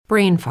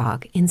brain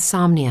fog,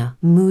 insomnia,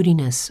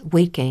 moodiness,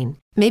 weight gain.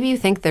 Maybe you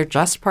think they're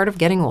just part of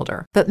getting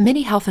older, but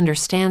MIDI Health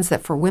understands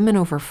that for women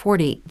over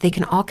 40, they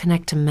can all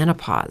connect to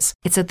menopause.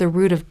 It's at the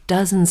root of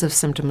dozens of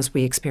symptoms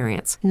we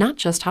experience, not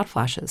just hot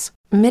flashes.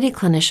 MIDI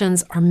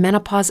clinicians are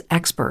menopause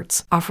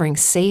experts, offering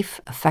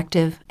safe,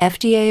 effective,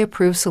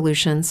 FDA-approved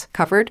solutions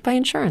covered by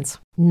insurance.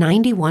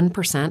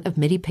 91% of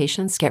MIDI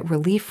patients get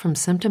relief from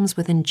symptoms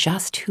within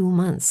just 2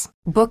 months.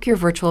 Book your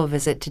virtual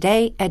visit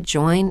today at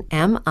joinmidi.com.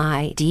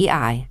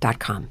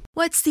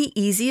 What's the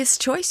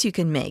easiest choice you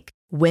can make?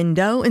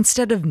 Window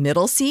instead of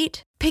middle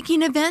seat?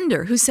 Picking a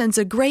vendor who sends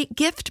a great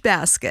gift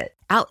basket?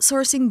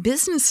 Outsourcing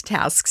business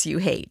tasks you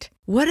hate?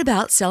 What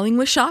about selling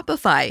with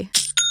Shopify?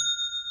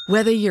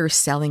 Whether you're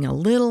selling a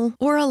little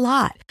or a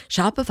lot,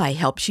 Shopify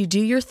helps you do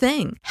your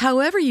thing,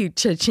 however you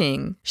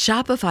cha-ching.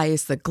 Shopify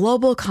is the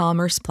global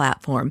commerce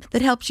platform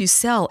that helps you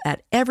sell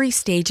at every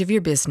stage of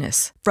your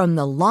business. From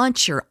the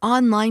launch your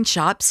online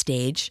shop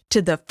stage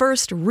to the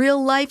first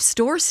real-life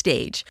store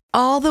stage,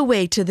 all the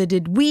way to the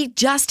did we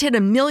just hit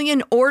 1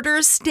 million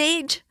orders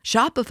stage.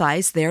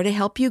 Shopify's there to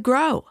help you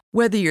grow.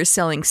 Whether you're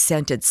selling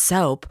scented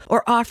soap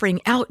or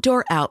offering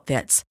outdoor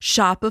outfits,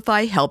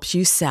 Shopify helps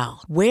you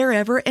sell.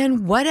 Wherever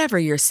and whatever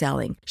you're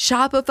selling,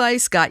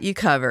 Shopify's got you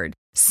covered.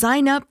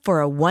 Sign up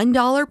for a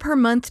 $1 per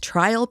month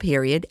trial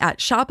period at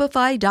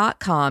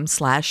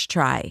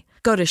shopify.com/try.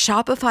 Go to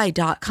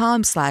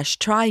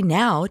shopify.com/try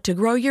now to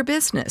grow your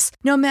business,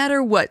 no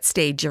matter what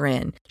stage you're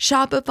in.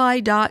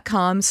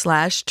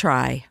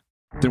 Shopify.com/try.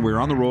 And we were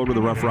on the road with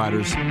the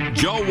Roughriders.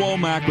 Joe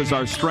Womack was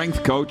our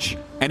strength coach,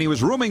 and he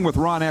was rooming with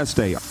Ron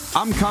Estee.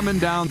 I'm coming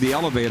down the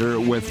elevator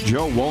with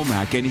Joe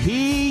Womack, and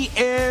he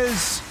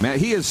is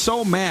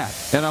so mad.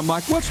 And I'm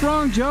like, what's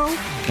wrong, Joe?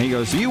 And he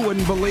goes, you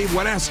wouldn't believe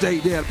what Estee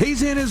did.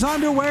 He's in his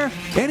underwear,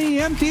 and he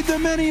emptied the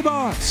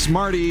minibar.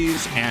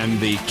 Smarties and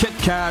the Kit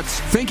Kats,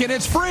 thinking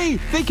it's free,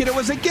 thinking it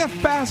was a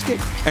gift basket.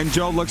 And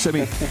Joe looks at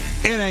me,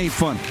 it ain't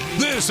fun.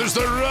 This is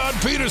the Rod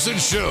Peterson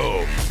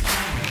Show.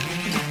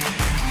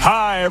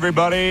 Hi,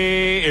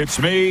 everybody. It's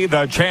me,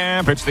 the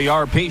champ. It's the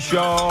RP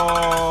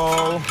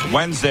Show.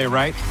 Wednesday,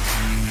 right?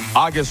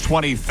 August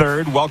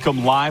 23rd.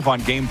 Welcome live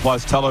on Game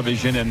Plus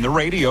Television and the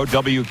radio,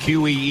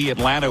 WQEE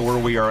Atlanta, where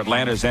we are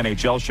Atlanta's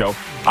NHL show.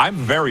 I'm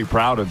very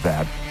proud of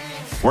that.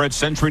 We're at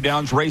Century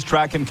Downs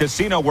Racetrack and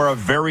Casino, where a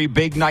very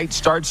big night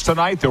starts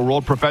tonight, the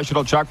World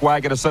Professional Chuck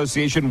Wagon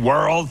Association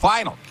World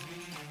Final.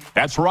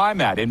 That's where I'm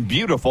at, in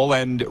beautiful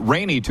and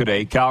rainy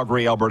today,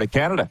 Calgary, Alberta,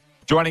 Canada.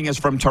 Joining us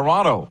from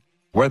Toronto,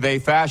 where they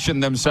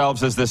fashioned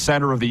themselves as the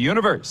center of the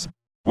universe,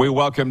 we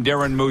welcome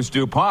Darren Moose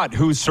DuPont,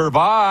 who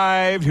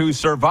survived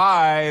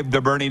the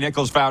Bernie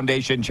Nichols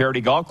Foundation Charity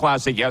Golf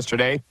Classic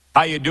yesterday.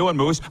 How you doing,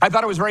 Moose? I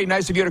thought it was very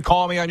nice of you to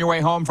call me on your way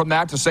home from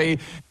that to say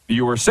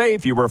you were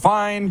safe, you were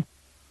fine.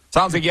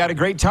 Sounds like you had a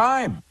great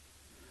time.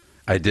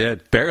 I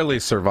did. Barely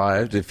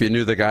survived, if you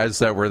knew the guys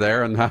that were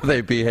there and how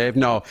they behaved.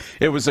 No,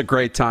 it was a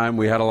great time.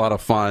 We had a lot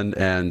of fun,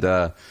 and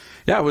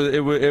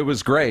it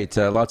was great.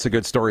 Lots of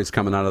good stories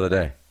coming out of the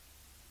day.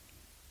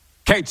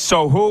 Kate,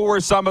 so who were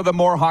some of the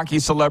more hockey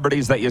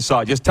celebrities that you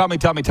saw? Just tell me.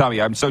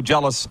 I'm so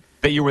jealous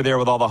that you were there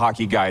with all the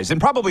hockey guys. And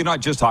probably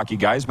not just hockey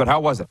guys, but how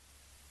was it?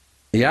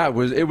 Yeah,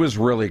 it was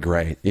really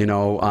great. You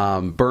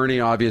know, Bernie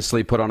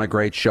obviously put on a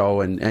great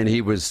show, and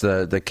he was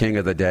the king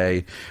of the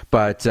day.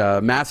 But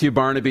Matthew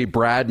Barnaby,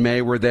 Brad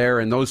May were there,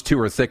 and those two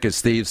are thick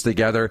as thieves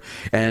together.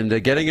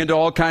 And getting into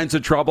all kinds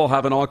of trouble,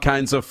 having all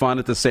kinds of fun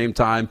at the same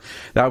time.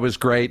 That was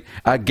great.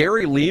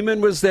 Gary Lehman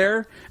was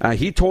there.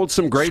 He told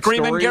some great stories.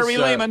 Screaming Gary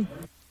Lehman.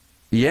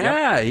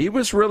 Yeah, yep. He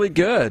was really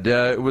good.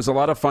 It was a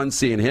lot of fun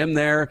seeing him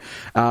there.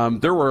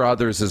 There were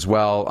others as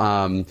well.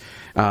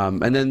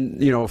 And then,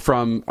 you know,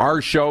 from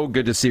our show,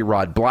 good to see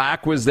Rod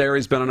Black was there.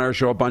 He's been on our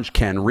show a bunch.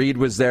 Ken Reed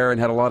was there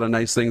and had a lot of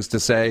nice things to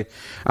say.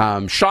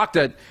 Shocked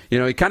that, you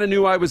know, he kind of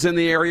knew I was in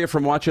the area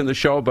from watching the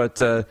show, but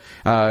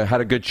had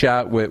a good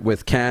chat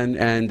with Ken.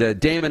 And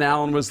Damon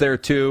Allen was there,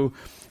 too.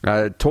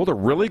 Told a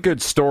really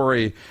good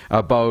story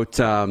about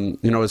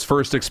his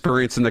first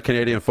experience in the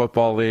Canadian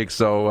Football League.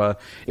 So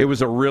it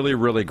was a really,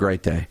 really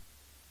great day.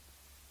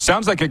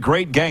 Sounds like a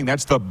great gang.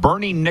 That's the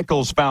Bernie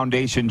Nichols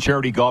Foundation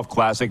Charity Golf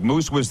Classic.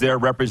 Moose was there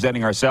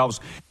representing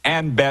ourselves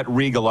and Bet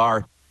Regal,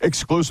 our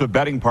exclusive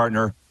betting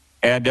partner.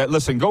 And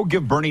listen, go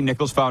give Bernie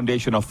Nichols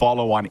Foundation a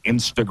follow on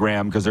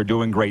Instagram because they're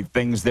doing great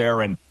things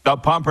there. And the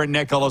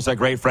Pumpernickel is a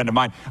great friend of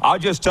mine. I'll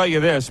just tell you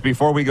this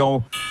before we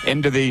go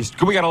into these.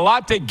 We got a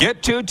lot to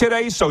get to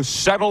today, so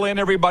settle in,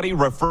 everybody.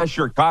 Refresh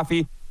your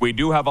coffee. We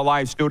do have a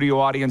live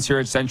studio audience here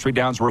at Century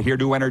Downs. We're here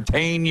to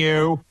entertain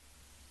you.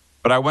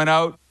 But I went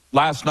out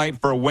last night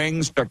for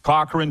wings to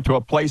Cochrane to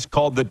a place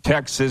called the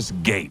Texas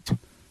Gate.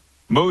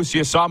 Moose,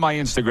 you saw my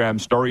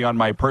Instagram story on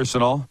my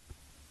personal.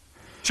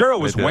 Sure, it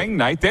was wing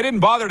night. They didn't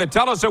bother to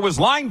tell us it was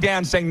line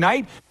dancing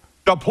night.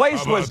 The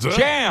place was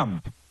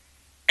jammed.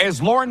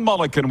 As Lauren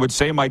Mulliken would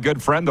say, my good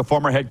friend, the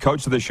former head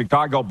coach of the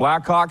Chicago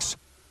Blackhawks,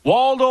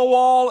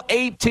 wall-to-wall,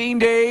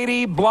 18 to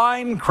 80,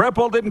 blind,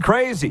 crippled, and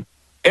crazy.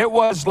 It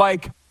was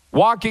like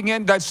walking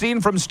in that scene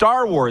from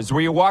Star Wars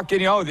where you walk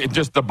in,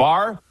 just the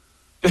bar,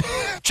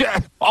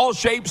 all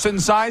shapes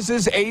and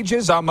sizes,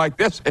 ages. I'm like,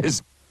 this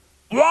is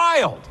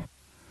wild.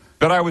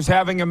 That I was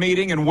having a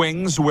meeting in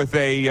Wings with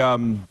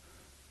a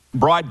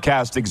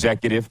broadcast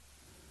executive,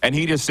 and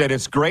he just said,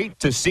 it's great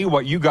to see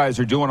what you guys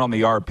are doing on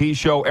the RP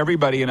show.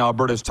 Everybody in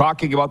Alberta is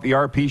talking about the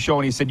RP show,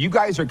 and he said, you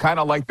guys are kind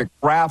of like the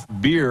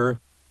craft beer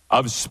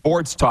of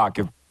sports talk.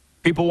 If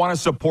people want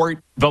to support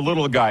the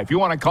little guy, if you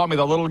want to call me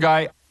the little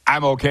guy,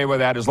 I'm okay with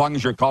that as long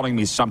as you're calling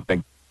me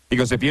something. He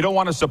goes, if you don't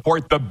want to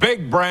support the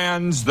big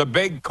brands, the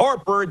big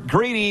corporate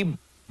greedy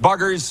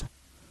buggers,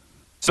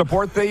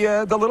 support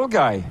the little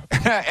guy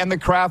and the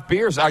craft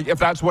beers, if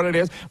that's what it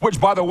is. Which,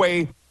 by the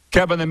way,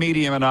 Kevin the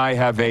Medium and I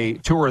have a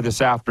tour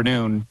this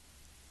afternoon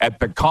at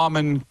the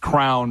Common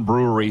Crown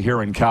Brewery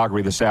here in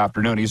Calgary this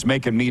afternoon. He's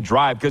making me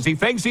drive because he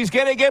thinks he's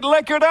going to get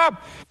liquored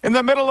up in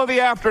the middle of the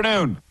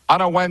afternoon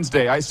on a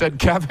Wednesday. I said,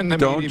 Kevin the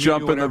Medium, don't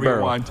jump in the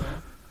barrel.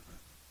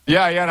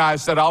 Yeah, and I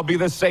said, I'll be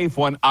the safe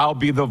one. I'll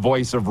be the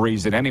voice of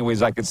reason.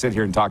 Anyways, I could sit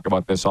here and talk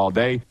about this all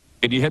day.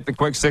 Can you hit the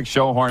quick six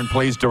show horn,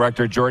 please,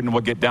 Director Jordan?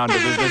 We'll get down to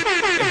business.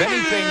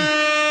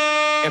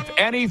 If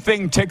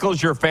anything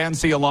tickles your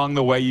fancy along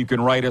the way, you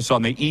can write us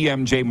on the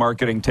EMJ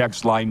Marketing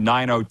text line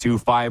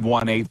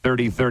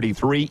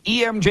 902-518-3033.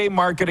 EMJ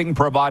Marketing,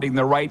 providing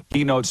the right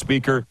keynote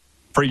speaker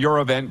for your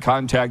event.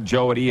 Contact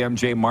Joe at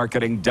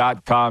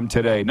emjmarketing.com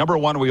today. Number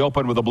one, we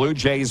open with the Blue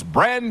Jays.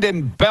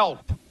 Brandon Belt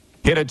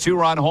hit a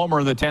 2-run homer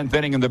in the 10th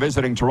inning, and the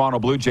visiting Toronto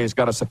Blue Jays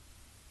got us.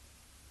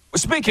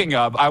 Speaking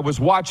of, I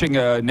was watching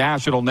a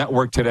national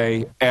network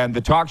today, and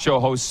the talk show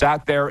host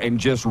sat there and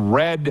just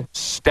read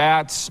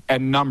stats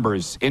and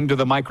numbers into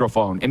the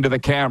microphone, into the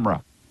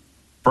camera,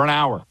 for an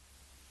hour.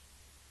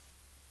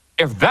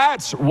 If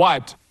that's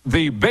what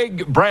the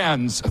big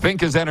brands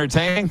think is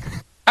entertaining,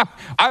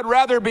 I'd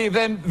rather be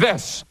than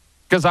this,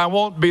 because I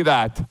won't be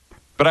that.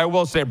 But I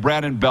will say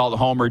Brandon Belt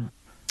homered,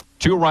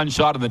 2-run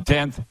shot in the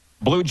 10th.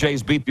 Blue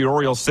Jays beat the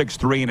Orioles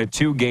 6-3 in a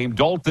key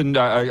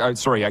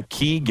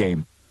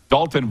game.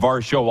 Dalton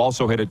Varsho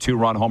also hit a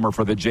 2-run homer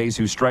for the Jays,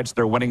 who stretched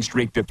their winning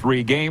streak to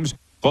 3 games.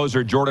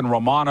 Closer Jordan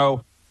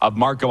Romano of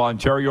Markham,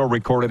 Ontario,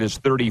 recorded his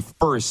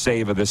 31st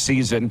save of the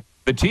season.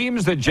 The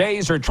teams the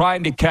Jays are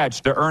trying to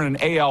catch to earn an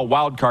AL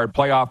wildcard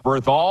playoff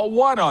berth all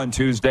won on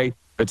Tuesday.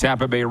 The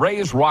Tampa Bay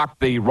Rays rocked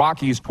the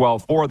Rockies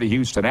 12-4. The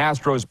Houston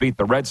Astros beat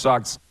the Red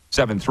Sox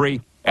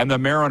 7-3. And the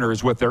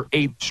Mariners, with their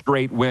 8th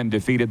straight win,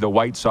 defeated the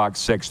White Sox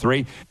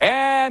 6-3.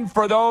 And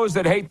for those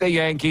that hate the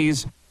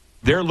Yankees,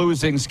 their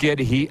losing skid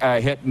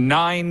hit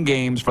 9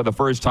 games for the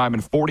first time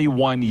in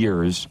 41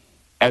 years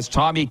as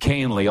Tommy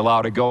Kahnle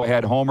allowed a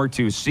go-ahead homer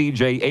to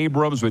C.J.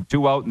 Abrams with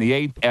 2 out in the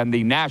 8th, and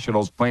the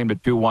Nationals claimed a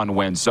 2-1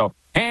 win. So,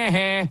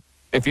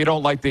 if you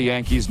don't like the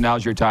Yankees,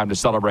 now's your time to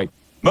celebrate.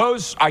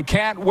 Moose, I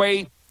can't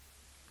wait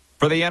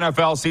for the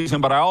NFL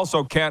season, but I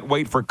also can't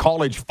wait for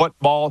college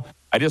football.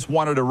 I just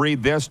wanted to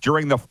read this.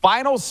 During the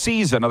final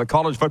season of the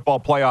college football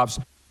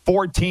playoffs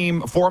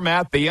 4-team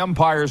format, the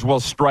Empires will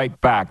strike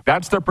back.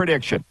 That's the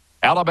prediction.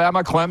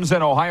 Alabama,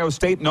 Clemson, Ohio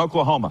State, and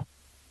Oklahoma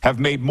have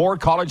made more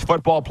college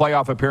football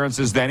playoff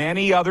appearances than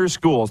any other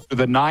schools through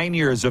the 9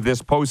 years of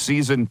this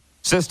postseason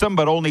system,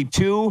 but only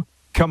 2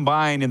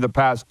 combined in the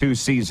past 2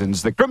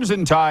 seasons. The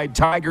Crimson Tide,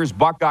 Tigers,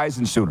 Buckeyes,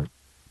 and Sooners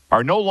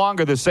are no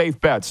longer the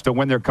safe bets to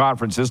win their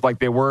conferences like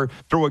they were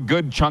through a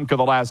good chunk of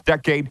the last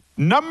decade.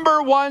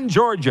 Number 1,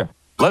 Georgia.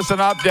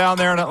 Listen up down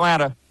there in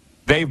Atlanta.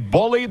 They've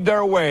bullied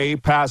their way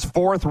past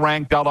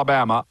 4th-ranked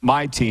Alabama,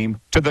 my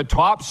team, to the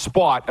top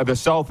spot of the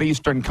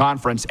Southeastern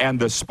Conference and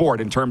the sport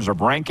in terms of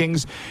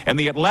rankings. And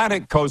the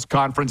Atlantic Coast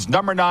Conference,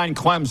 number 9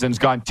 Clemson's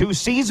gone 2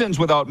 seasons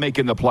without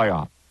making the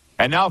playoff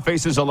and now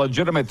faces a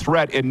legitimate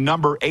threat in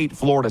number 8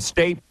 Florida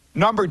State.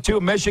 Number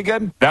 2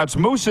 Michigan, that's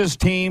Moose's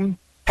team,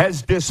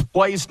 has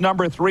displaced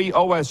number 3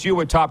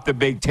 OSU atop the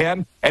Big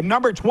Ten. And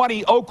number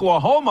 20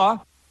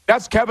 Oklahoma,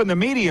 that's Kevin the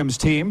Medium's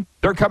team.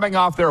 They're coming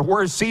off their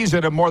worst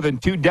season in more than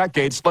 2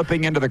 decades,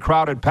 slipping into the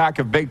crowded pack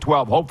of Big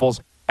 12 hopefuls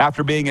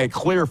after being a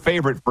clear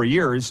favorite for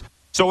years.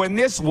 So in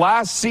this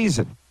last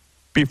season,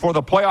 before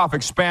the playoff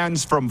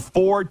expands from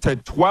 4 to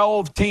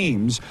 12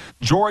 teams,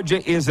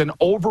 Georgia is an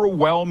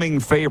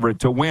overwhelming favorite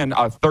to win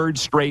a 3rd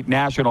straight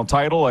national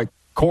title,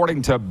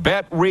 according to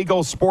Bet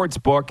Regal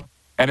Sportsbook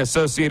and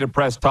Associated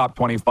Press top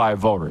 25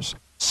 voters.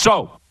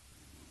 So,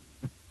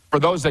 for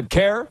those that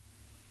care,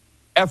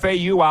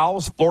 FAU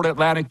Owls, Florida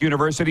Atlantic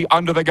University,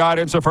 under the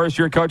guidance of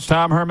first-year coach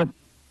Tom Herman.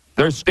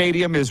 Their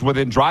stadium is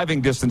within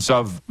driving distance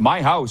of my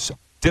house.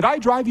 Did I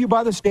drive you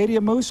by the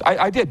stadium, Moose?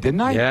 I did,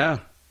 didn't I? Yeah,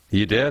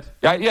 you did.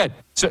 Yeah.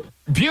 It's a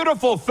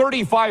beautiful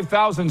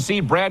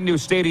 35,000-seat brand-new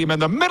stadium in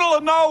the middle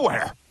of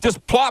nowhere.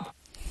 Just plop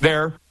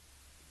there.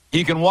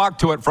 You can walk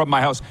to it from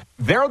my house.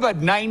 They're the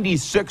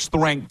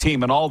 96th-ranked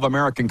team in all of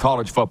American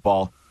college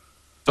football.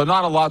 So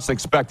not a lot's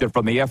expected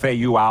from the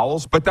FAU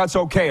Owls, but that's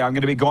okay. I'm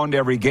going to be going to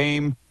every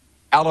game.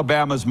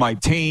 Alabama's my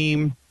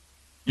team.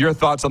 Your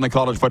thoughts on the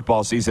college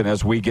football season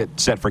as we get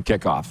set for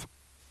kickoff?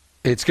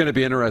 It's going to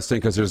be interesting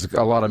because there's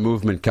a lot of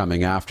movement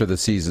coming after the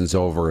season's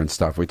over and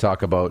stuff. We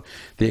talk about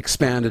the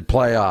expanded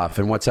playoff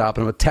and what's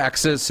happening with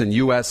Texas and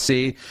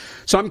USC.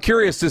 So I'm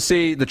curious to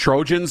see the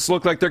Trojans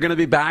look like they're going to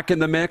be back in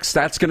the mix.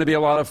 That's going to be a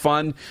lot of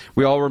fun.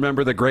 We all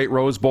remember the great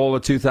Rose Bowl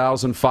of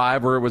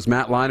 2005 where it was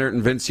Matt Leinart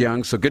and Vince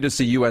Young. So good to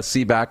see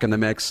USC back in the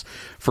mix.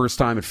 First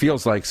time it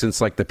feels like since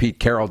the Pete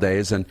Carroll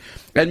days. And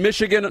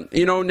Michigan,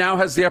 now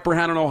has the upper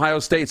hand on Ohio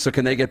State. So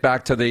can they get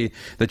back to the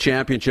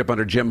championship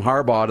under Jim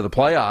Harbaugh to the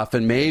playoff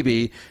and maybe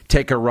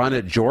take a run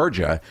at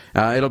Georgia?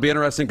 It'll be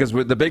interesting because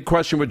the big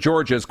question with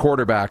Georgia is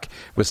quarterback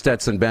with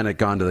Stetson Bennett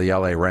gone to the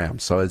LA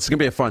Rams. So it's going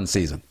to be a fun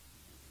season.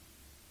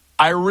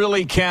 I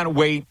really can't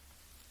wait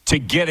to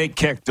get it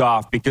kicked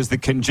off because the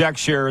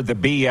conjecture, the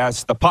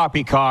BS, the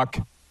poppycock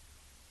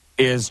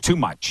is too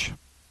much.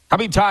 How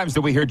many times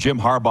did we hear Jim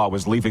Harbaugh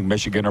was leaving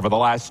Michigan over the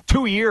last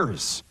 2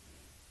 years?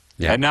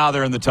 Yeah. And now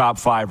they're in the top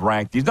 5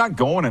 ranked. He's not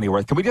going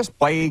anywhere. Can we just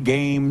play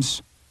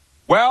games?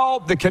 Well,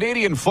 the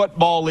Canadian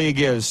Football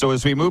League is. So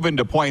as we move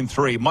into point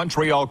 3,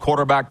 Montreal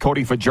quarterback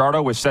Cody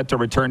Fajardo is set to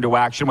return to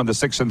action when the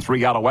 6-3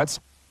 Alouettes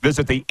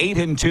visit the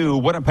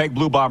 8-2 Winnipeg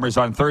Blue Bombers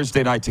on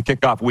Thursday night to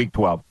kick off Week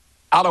 12.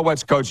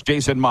 Alouettes coach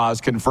Jason Maas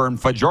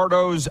confirmed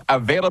Fajardo's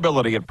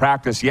availability at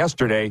practice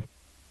yesterday.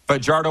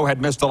 Fajardo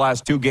had missed the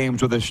last 2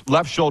 games with a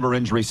left shoulder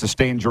injury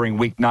sustained during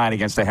Week 9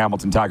 against the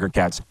Hamilton Tiger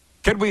Cats.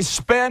 Could we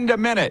spend a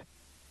minute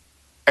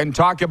and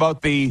talk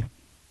about the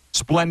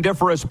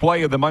splendiferous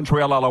play of the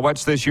Montreal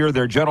Alouettes this year?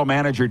 Their general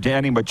manager,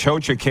 Danny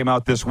Machocha, came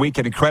out this week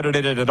and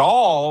credited it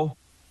all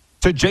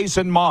to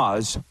Jason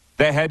Maas,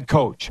 the head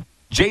coach.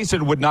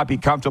 Jason would not be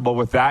comfortable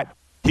with that.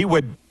 He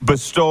would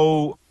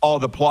bestow all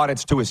the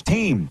plaudits to his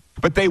team.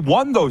 But they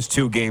won those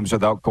 2 games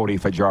without Cody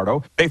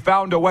Fajardo. They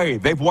found a way.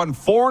 They've won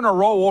 4 in a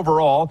row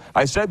overall.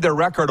 I said their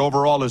record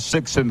overall is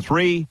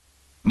 6-3.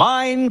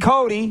 My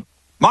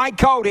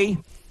Cody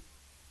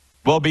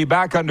will be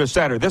back under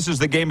center. This is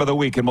the game of the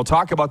week, and we'll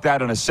talk about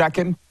that in a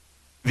second.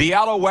 The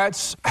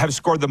Alouettes have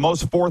scored the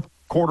most fourth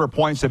quarter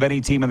points of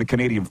any team in the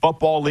Canadian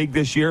Football League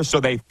this year, so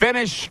they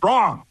finished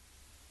strong.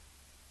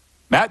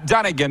 Matt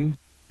Dunnigan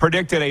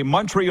predicted a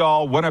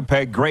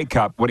Montreal-Winnipeg Grey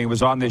Cup when he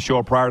was on this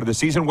show prior to the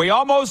season. We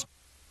almost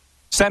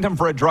sent him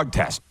for a drug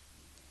test.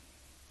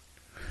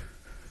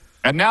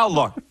 And now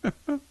look.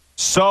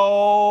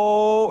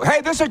 So,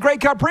 hey, this is a Grey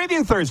Cup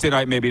preview Thursday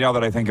night maybe, now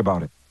that I think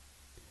about it.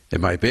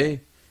 It might be.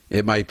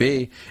 It might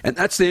be. And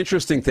that's the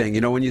interesting thing.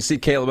 When you see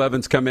Caleb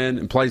Evans come in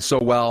and play so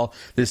well,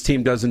 this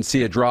team doesn't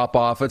see a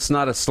drop-off. It's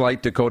not a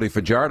slight to Cody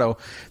Fajardo.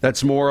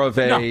 That's more of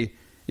a...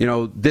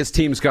 No. This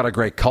team's got a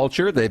great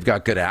culture. They've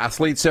got good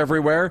athletes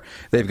everywhere.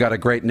 They've got a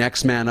great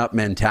next man up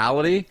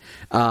mentality.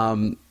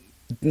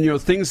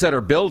 Things that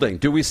are building.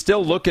 Do we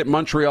still look at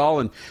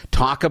Montreal and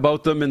talk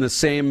about them in the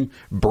same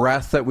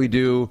breath that we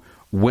do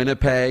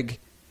Winnipeg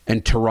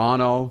and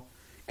Toronto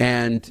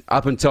and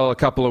up until a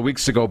couple of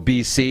weeks ago,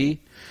 BC?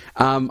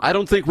 I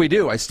don't think we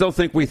do. I still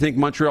think we think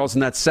Montreal's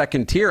in that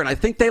second tier, and I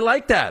think they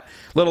like that,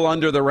 little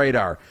under the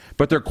radar.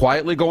 But they're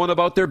quietly going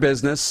about their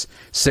business,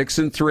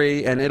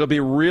 6-3, and it'll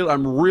be real.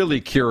 I'm really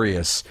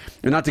curious,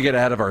 and not to get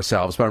ahead of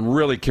ourselves, but I'm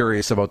really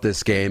curious about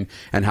this game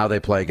and how they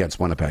play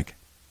against Winnipeg.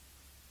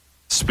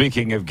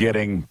 Speaking of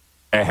getting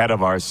ahead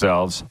of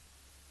ourselves,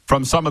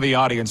 from some of the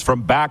audience,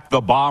 from Back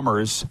the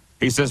Bombers,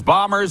 he says,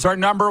 Bombers are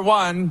number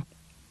 1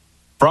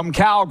 from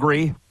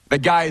Calgary. The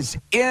guy's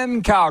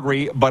in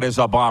Calgary, but is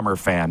a Bomber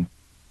fan.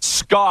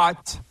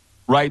 Scott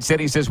writes in,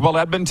 he says, will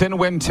Edmonton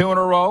win 2 in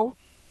a row?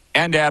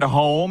 And at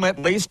home, at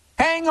least?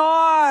 Hang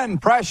on,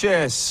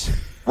 precious.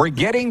 We're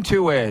getting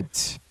to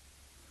it.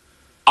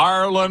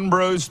 Arlen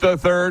Bruce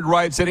III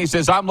writes in, he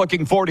says, I'm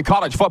looking forward to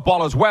college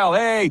football as well.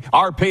 Hey,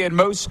 RP and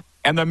Moose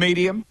and the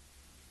medium.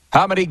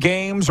 How many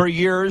games or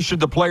years should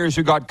the players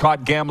who got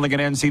caught gambling in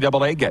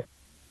NCAA get?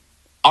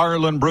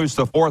 Arlen Bruce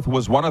IV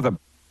was one of them.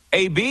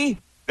 AB,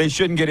 they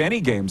shouldn't get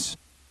any games.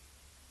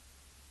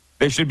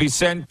 They should be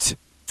sent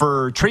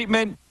for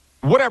treatment,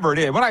 whatever it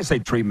is. When I say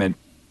treatment,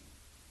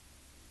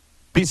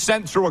 be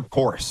sent through a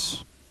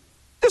course.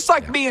 Just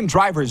like me in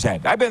driver's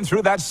ed. I've been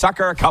through that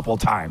sucker a couple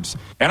times,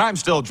 and I'm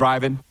still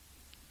driving.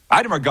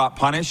 I never got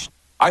punished.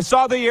 I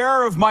saw the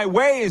error of my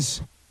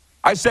ways.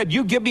 I said,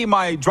 you give me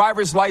my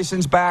driver's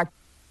license back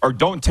or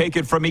don't take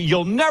it from me.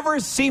 You'll never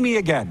see me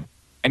again.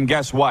 And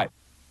guess what?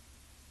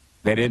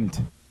 They didn't.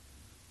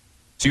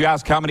 So you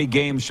ask how many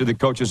games should the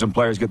coaches and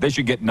players get? They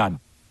should get none.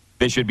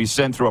 They should be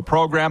sent through a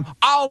program.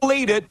 I'll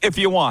lead it if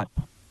you want.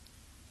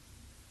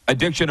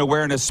 Addiction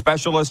awareness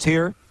specialist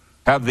here.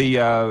 Have the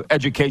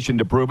education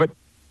to prove it.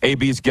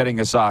 AB's getting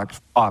us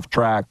off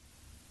track.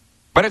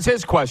 But it's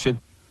his question.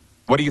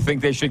 What do you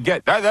think they should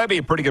get? That'd be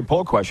a pretty good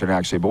poll question,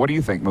 actually. But what do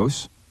you think,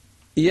 Moose?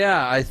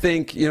 Yeah, I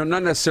think,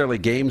 not necessarily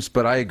games,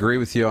 but I agree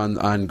with you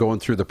on going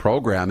through the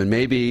program. And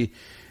maybe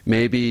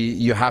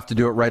you have to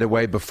do it right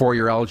away before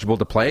you're eligible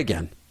to play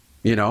again.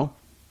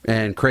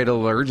 and create a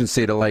little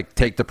urgency to like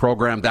take the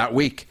program that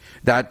week,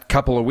 that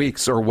couple of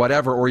weeks or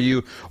whatever,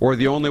 or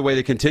the only way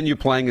to continue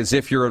playing is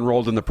if you're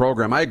enrolled in the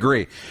program. I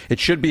agree. It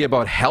should be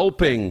about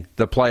helping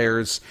the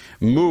players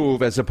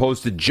move as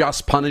opposed to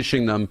just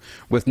punishing them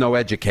with no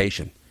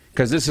education.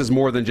 Because this is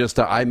more than just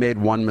I made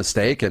one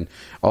mistake and,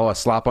 a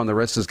slap on the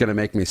wrist is going to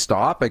make me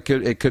stop. It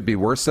could be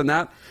worse than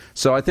that.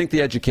 So I think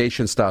the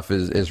education stuff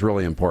is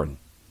really important.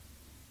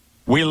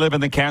 We live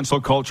in the cancel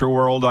culture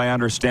world. I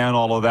understand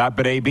all of that.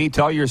 But, AB,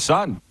 tell your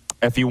son,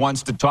 if he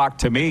wants to talk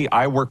to me,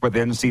 I work with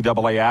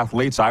NCAA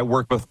athletes. I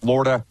work with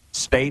Florida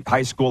State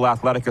High School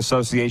Athletic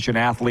Association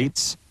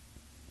athletes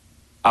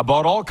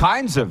about all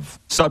kinds of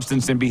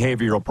substance and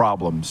behavioral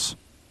problems.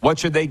 What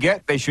should they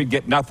get? They should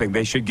get nothing.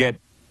 They should get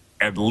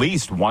at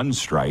least one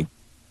strike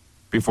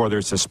before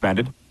they're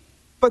suspended.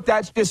 But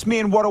that's just me,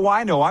 and what do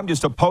I know? I'm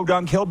just a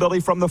podunk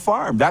hillbilly from the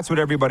farm. That's what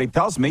everybody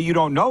tells me. You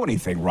don't know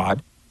anything,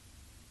 Rod.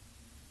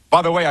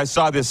 By the way, I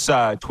saw this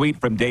tweet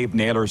from Dave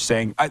Naylor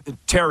saying,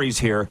 Terry's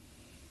here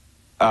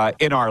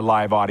in our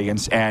live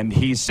audience, and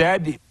he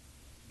said,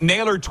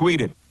 Naylor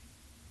tweeted,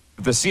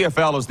 the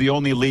CFL is the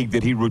only league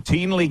that he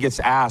routinely gets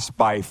asked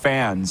by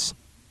fans,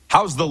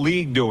 how's the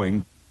league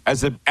doing,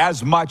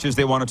 as much as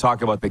they want to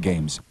talk about the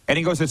games. And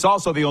he goes, it's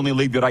also the only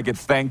league that I get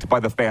thanked by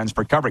the fans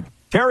for covering.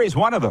 Terry's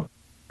one of them,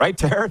 right,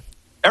 Terry?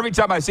 Every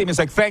time I see him, it's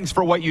like, thanks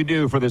for what you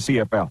do for the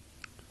CFL.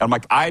 I'm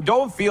like, I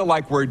don't feel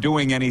like we're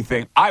doing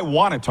anything. I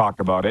want to talk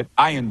about it.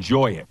 I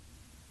enjoy it.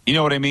 You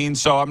know what I mean?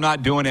 So I'm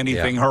not doing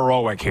anything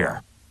heroic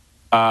here.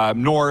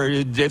 Nor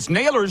it's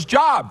Naylor's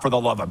job, for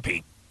the love of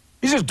Pete.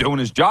 He's just doing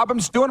his job. I'm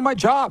just doing my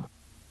job.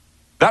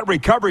 That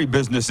recovery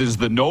business is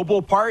the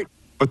noble part,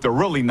 but the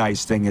really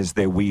nice thing is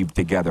they weave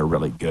together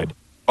really good.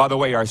 By the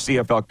way, our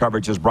CFL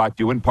coverage is brought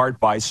to you in part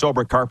by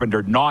Sober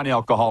Carpenter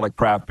non-alcoholic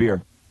craft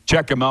beer.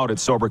 Check them out at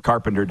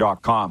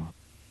sobercarpenter.com.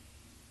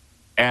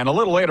 And a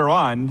little later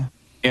on,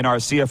 in our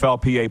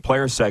CFLPA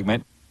player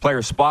segment,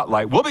 Player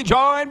Spotlight, we'll be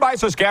joined by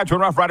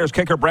Saskatchewan Roughriders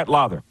kicker Brett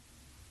Lauther.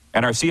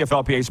 And our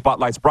CFLPA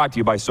Spotlight's brought to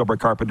you by Sober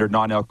Carpenter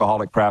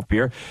non-alcoholic craft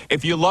beer.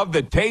 If you love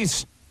the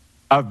taste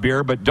of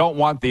beer but don't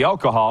want the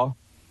alcohol,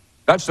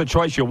 that's the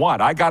choice you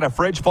want. I got a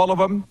fridge full of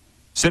them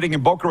sitting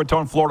in Boca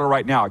Raton, Florida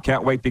right now. I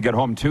can't wait to get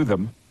home to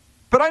them.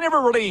 But I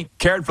never really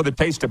cared for the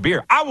taste of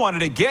beer. I wanted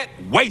to get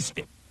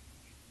wasted.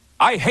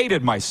 I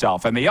hated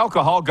myself, and the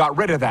alcohol got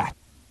rid of that.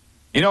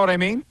 You know what I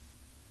mean?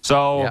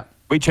 So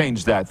we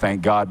changed that,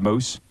 thank God,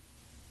 Moose.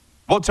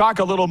 We'll talk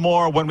a little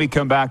more when we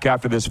come back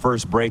after this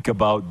first break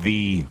about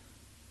the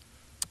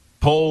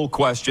poll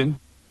question,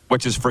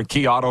 which is for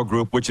Key Auto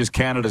Group, which is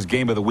Canada's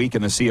Game of the Week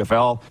in the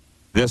CFL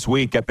this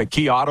week. At the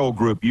Key Auto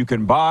Group, you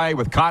can buy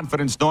with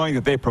confidence knowing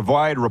that they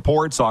provide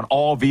reports on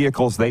all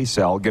vehicles they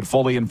sell. Get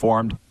fully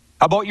informed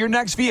about your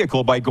next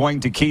vehicle by going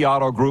to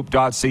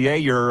keyautogroup.ca.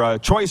 Your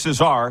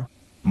choices are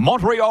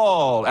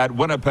Montreal at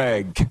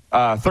Winnipeg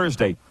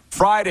Thursday,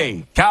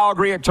 Friday,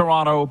 Calgary at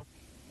Toronto,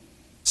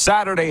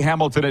 Saturday,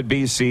 Hamilton at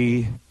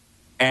BC,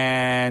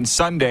 and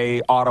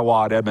Sunday,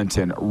 Ottawa at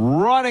Edmonton.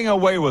 Running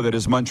away with it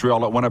is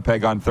Montreal at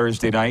Winnipeg on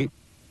Thursday night.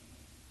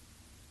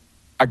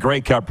 A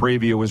Grey Cup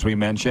preview, as we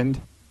mentioned.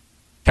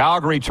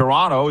 Calgary,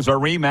 Toronto is a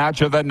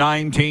rematch of the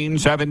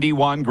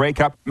 1971 Grey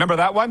Cup. Remember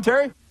that one,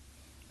 Terry?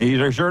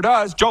 He sure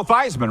does. Joe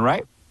Theismann,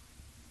 right?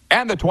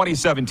 And the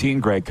 2017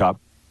 Grey Cup.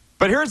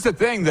 But here's the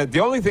thing, that the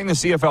only thing the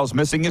CFL is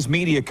missing is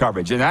media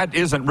coverage, and that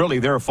isn't really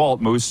their fault,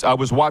 Moose. I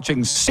was watching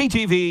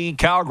CTV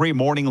Calgary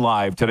Morning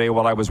Live today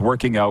while I was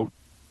working out.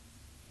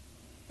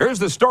 Here's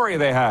the story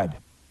they had.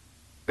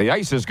 The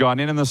ice has gone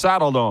in the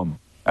Saddle Dome,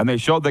 and they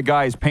showed the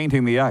guys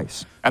painting the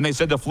ice. And they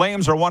said the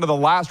Flames are one of the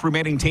last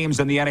remaining teams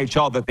in the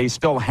NHL that they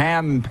still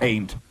hand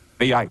paint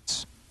the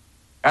ice.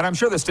 And I'm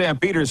sure the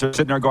Stampeders are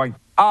sitting there going,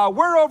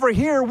 we're over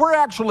here. We're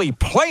actually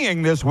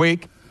playing this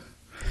week.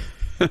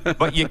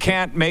 But you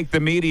can't make the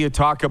media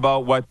talk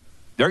about what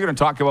they're going to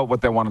talk about,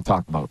 what they want to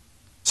talk about.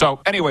 So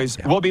anyways,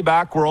 we'll be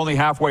back. We're only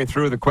halfway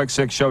through the quick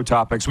six show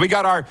topics. We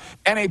got our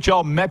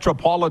NHL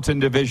Metropolitan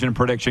Division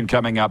prediction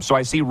coming up. So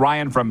I see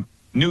Ryan from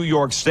New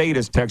York State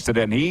has texted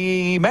in.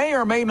 He may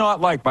or may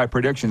not like my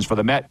predictions for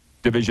the Met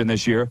Division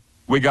this year.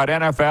 We got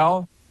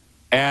NFL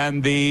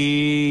and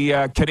the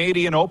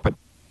Canadian Open.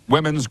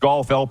 Women's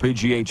Golf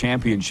LPGA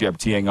Championship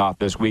teeing off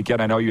this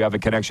weekend. I know you have a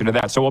connection to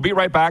that. So we'll be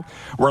right back.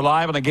 We're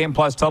live on the Game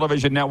Plus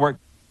Television Network,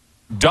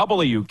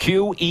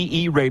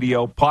 WQEE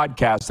Radio,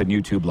 podcast, and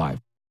YouTube Live.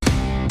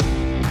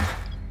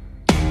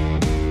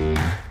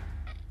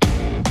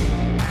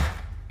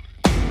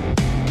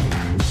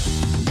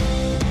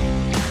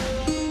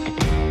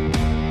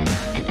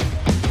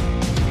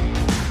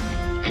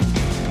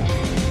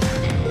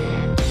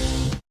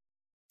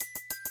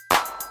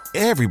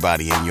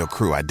 Everybody in your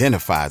crew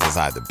identifies as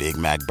either Big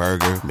Mac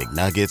Burger,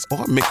 McNuggets,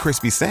 or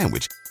McCrispy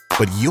Sandwich.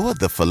 But you're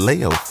the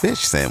Filet-O-Fish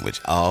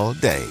Sandwich all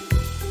day.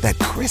 That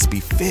crispy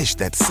fish,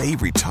 that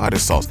savory tartar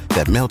sauce,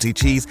 that melty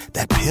cheese,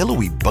 that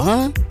pillowy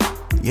bun.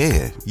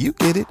 Yeah, you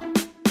get it.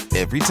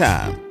 Every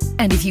time.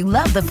 And if you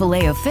love the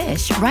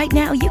Filet-O-Fish, right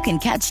now you can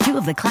catch 2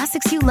 of the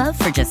classics you love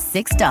for just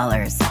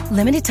 $6.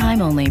 Limited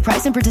time only.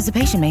 Price and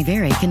participation may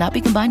vary. Cannot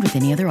be combined with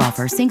any other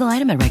offer. Single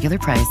item at regular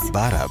price.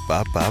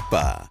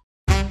 Ba-da-ba-ba-ba.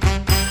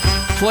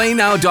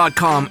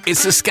 PlayNow.com is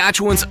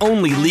Saskatchewan's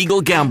only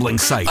legal gambling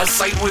site. A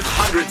site with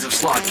hundreds of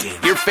slot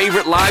games, your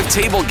favorite live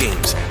table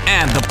games,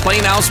 and the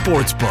PlayNow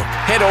Sportsbook.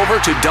 Head over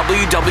to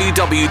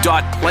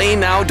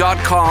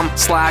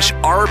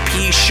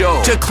www.playnow.com/RP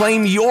Show to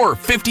claim your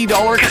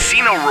 $50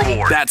 casino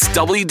reward. That's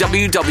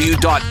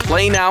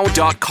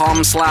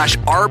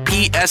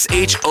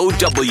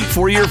www.playnow.com/RPSHOW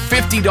for your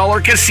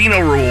 $50 casino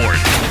reward.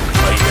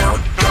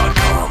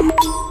 PlayNow.com.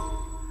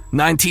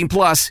 19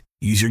 plus.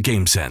 Use your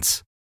game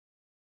sense.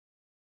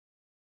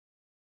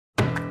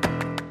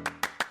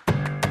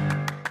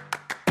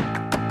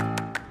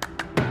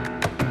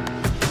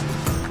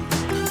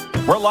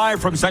 We're live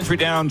from Century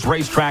Downs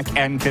Racetrack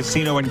and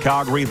Casino in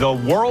Calgary. The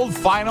World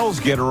Finals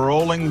get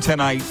rolling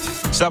tonight.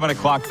 7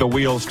 o'clock, the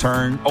wheels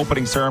turn.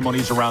 Opening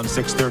ceremonies around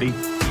 6:30.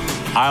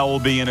 I will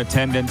be in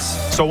attendance.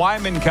 So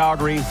I'm in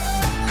Calgary.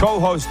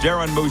 Co-host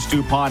Darren Moose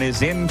Dupont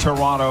is in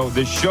Toronto.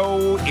 The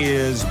show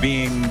is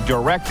being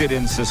directed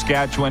in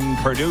Saskatchewan,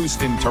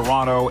 produced in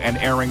Toronto, and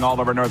airing all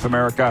over North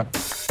America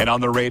and on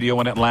the radio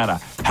in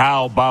Atlanta.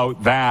 How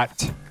about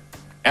that?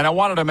 And I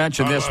wanted to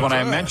mention this when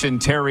I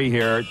mentioned Terry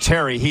here.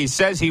 Terry, he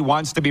says he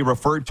wants to be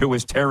referred to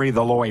as Terry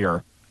the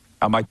lawyer.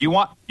 I'm like, you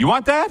want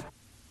that?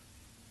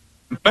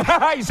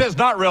 He says,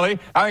 not really.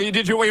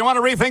 You want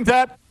to rethink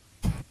that?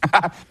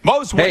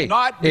 Most would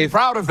not be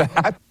proud of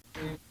that.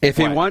 If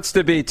he wants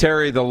to be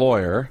Terry the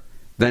lawyer,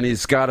 then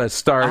he's got to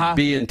start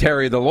being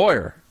Terry the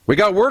lawyer. We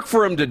got work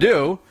for him to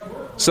do,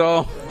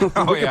 so we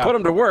can put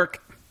him to work.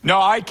 No,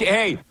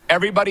 hey,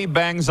 everybody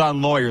bangs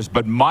on lawyers,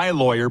 but my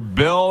lawyer,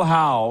 Bill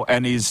Howe,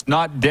 and he's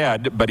not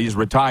dead, but he's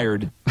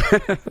retired.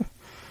 Do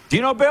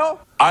you know Bill?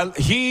 I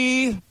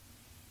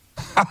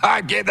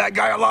gave that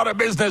guy a lot of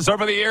business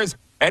over the years,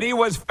 and he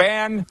was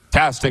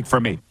fantastic for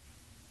me.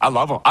 I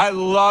love him. I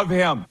love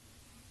him.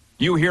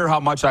 You hear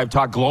how much I've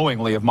talked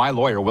glowingly of my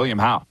lawyer, William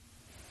Howe,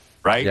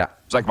 right? Yeah.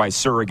 It's like my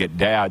surrogate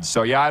dad.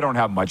 So, yeah, I don't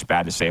have much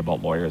bad to say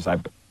about lawyers.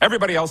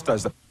 Everybody else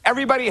does.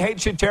 Everybody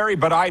hates you, Terry,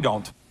 but I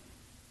don't.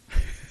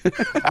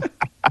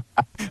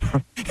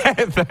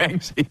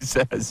 Thanks, he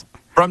says.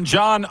 From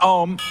John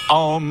Ohm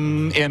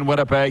in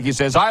Winnipeg, he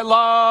says, I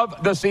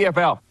love the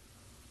CFL,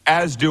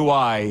 as do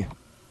I,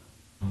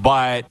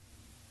 but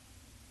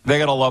they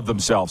got to love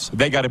themselves.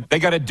 They got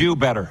to do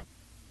better.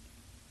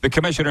 The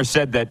commissioner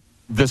said that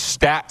the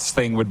stats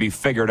thing would be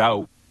figured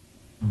out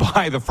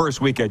by the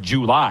first week of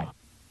July.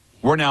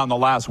 We're now in the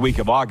last week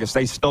of August.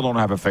 They still don't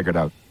have it figured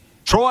out.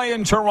 Troy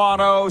in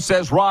Toronto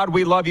says, Rod,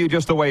 we love you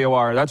just the way you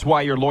are. That's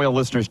why your loyal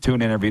listeners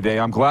tune in every day.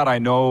 I'm glad I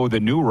know the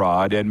new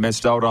Rod and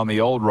missed out on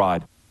the old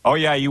Rod. Oh,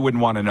 yeah, you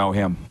wouldn't want to know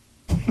him.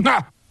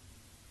 Hell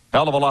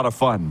of a lot of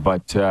fun,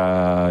 but,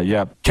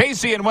 yeah.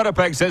 Casey in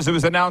Winnipeg says it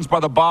was announced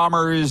by the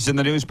Bombers in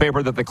the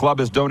newspaper that the club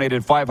has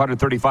donated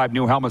 535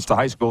 new helmets to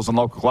high schools and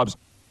local clubs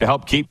to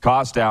help keep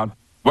costs down.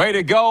 Way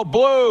to go,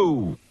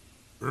 Blue!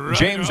 Right.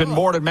 James in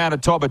Morden,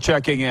 Manitoba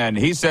checking in.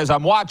 He says,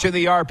 I'm watching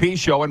the RP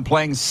show and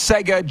playing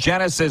Sega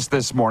Genesis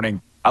this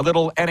morning. A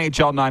little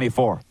NHL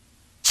 94.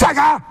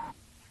 Sega!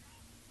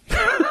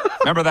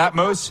 Remember that,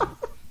 Moose?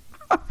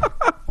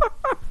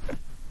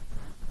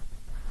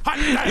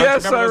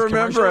 Yes, I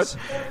remember it.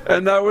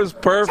 And that was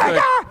perfect.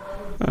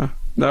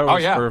 That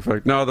was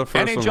perfect. No, the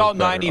first NHL one was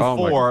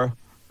 94.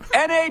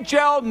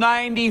 NHL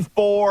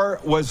 94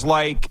 was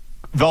like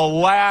the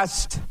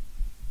last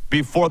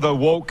before the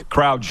woke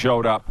crowd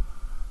showed up.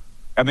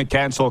 And the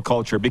cancel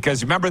culture,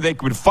 because remember they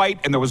would fight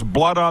and there was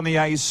blood on the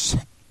ice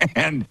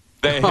and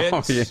the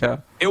hits.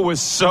 It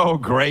was so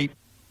great.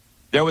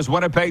 There was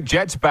Winnipeg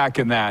Jets back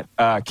in that.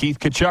 Keith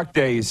Tkachuk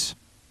days.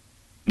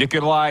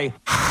 Nikolai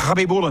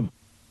Khabibulin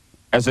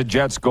as a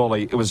Jets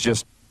goalie. It was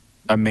just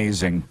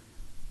amazing.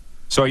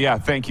 So, yeah,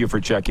 thank you for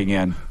checking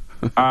in.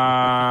 Make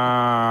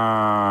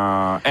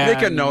a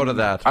note of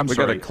that. We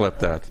got to clip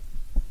that.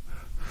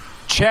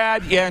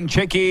 Chad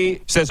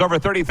Yanchicki says over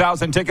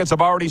 30,000 tickets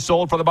have already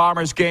sold for the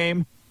Bombers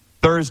game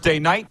Thursday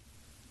night.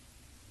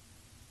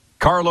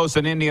 Carlos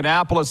in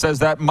Indianapolis says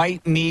that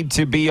might need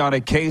to be on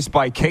a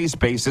case-by-case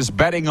basis.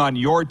 Betting on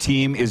your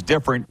team is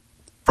different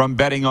from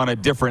betting on a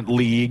different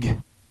league.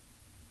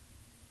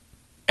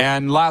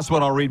 And last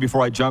one I'll read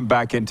before I jump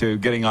back into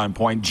getting on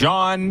point.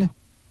 John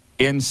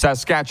in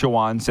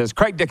Saskatchewan says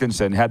Craig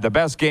Dickinson had the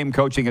best game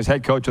coaching as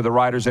head coach of the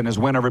Riders in his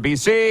win over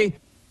BC.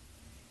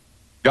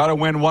 Got to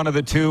win one of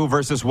the two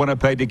versus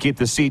Winnipeg to keep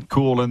the seat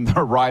cool in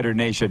the Rider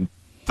Nation.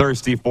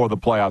 Thirsty for the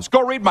playoffs.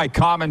 Go read my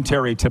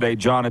commentary today,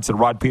 John. It's at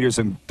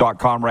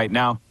rodpeterson.com right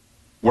now,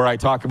 where I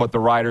talk about the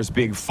Riders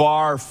being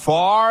far,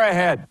 far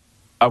ahead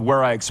of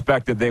where I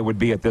expected they would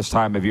be at this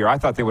time of year. I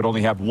thought they would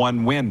only have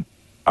one win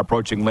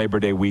approaching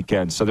Labor Day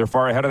weekend. So they're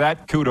far ahead of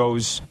that.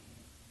 Kudos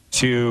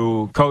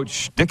to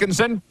Coach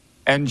Dickinson.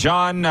 And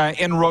John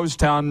in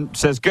Rosetown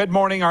says, good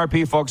morning,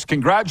 RP folks.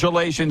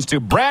 Congratulations to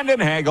Brandon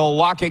Hagel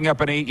locking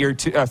up an 8-year,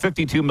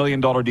 $52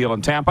 million deal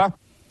in Tampa.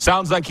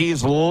 Sounds like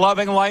he's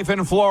loving life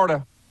in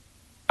Florida.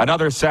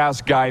 Another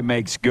Sask guy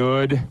makes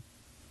good.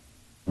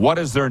 What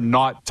is there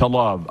not to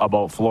love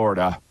about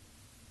Florida?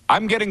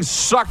 I'm getting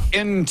sucked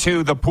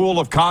into the pool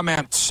of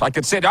comments. I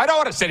don't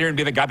want to sit here and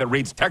be the guy that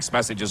reads text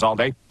messages all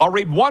day. I'll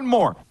read one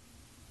more.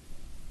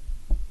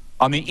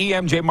 On the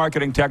EMJ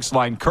Marketing text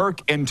line, Kirk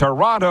in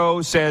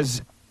Toronto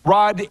says,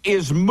 Rod,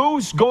 is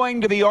Moose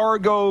going to the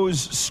Argos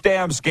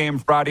Stamps game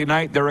Friday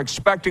night? They're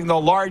expecting the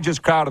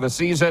largest crowd of the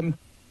season.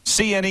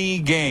 C&E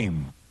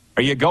game.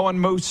 Are you going,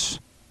 Moose?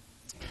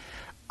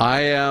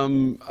 I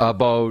am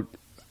about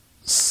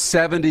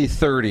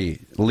 70-30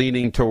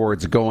 leaning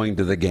towards going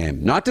to the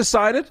game. Not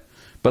decided,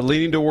 but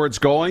leaning towards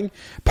going.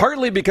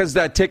 Partly because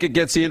that ticket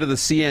gets you into the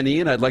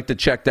CNE, and I'd like to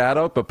check that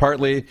out, but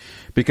partly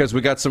because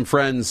we got some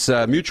friends,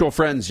 mutual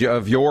friends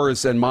of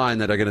yours and mine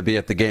that are going to be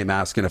at the game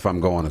asking if I'm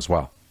going as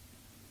well.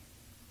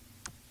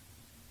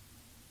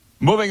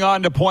 Moving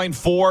on to point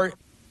 4,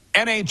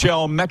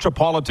 NHL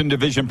Metropolitan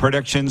Division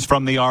predictions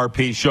from the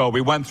RP show.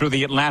 We went through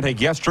the Atlantic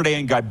yesterday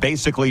and got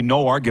basically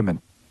no argument.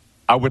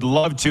 I would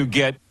love to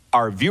get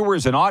our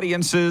viewers and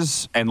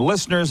audiences and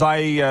listeners'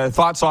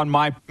 thoughts on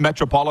my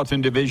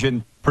Metropolitan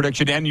Division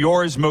prediction and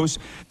yours, Moose.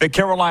 The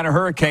Carolina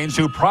Hurricanes,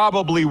 who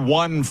probably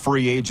won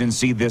free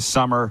agency this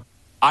summer,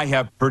 I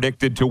have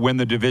predicted to win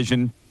the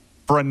division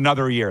for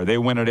another year. They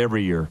win it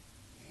every year.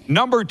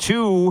 Number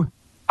 2,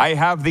 I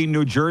have the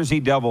New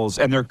Jersey Devils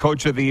and their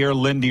coach of the year,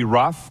 Lindy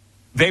Ruff.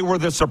 They were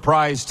the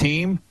surprise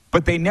team,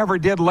 but they never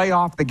did lay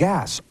off the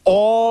gas.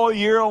 All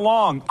year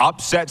long,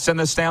 upsets in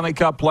the Stanley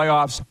Cup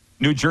playoffs.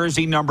 New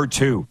Jersey, number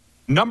 2.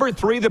 Number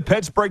 3, the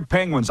Pittsburgh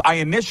Penguins. I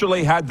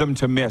initially had them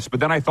to miss, but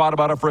then I thought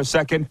about it for a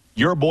second.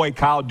 Your boy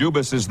Kyle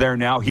Dubas is there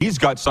now. He's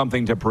got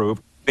something to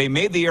prove. They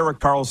made the Erik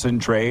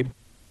Karlsson trade.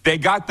 They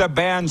got the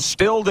band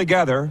still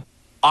together,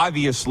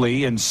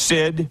 obviously, and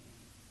Sid,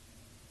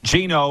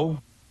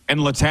 Gino, and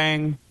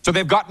Letang. So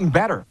they've gotten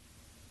better.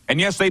 And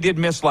yes, they did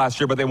miss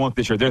last year, but they won't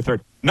this year. They're 3rd.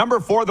 Number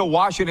 4, the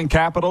Washington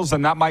Capitals,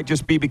 and that might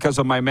just be because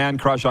of my man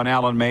crush on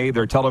Alan May,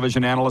 their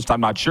television analyst.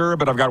 I'm not sure,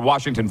 but I've got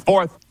Washington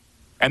 4th.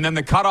 And then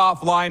the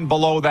cutoff line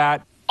below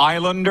that,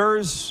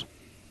 Islanders,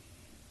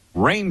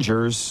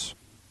 Rangers.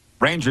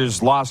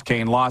 Rangers lost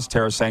Kane, lost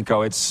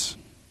Tarasenko.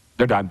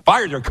 They're done.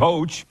 Fired their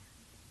coach.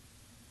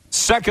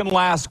 Second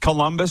last,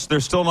 Columbus. They're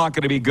still not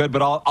going to be good,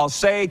 but I'll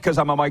say, because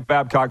I'm a Mike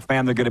Babcock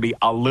fan, they're going to be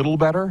a little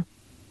better.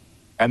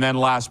 And then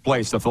last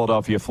place, the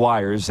Philadelphia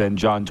Flyers and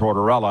John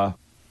Tortorella.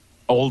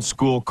 Old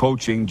school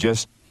coaching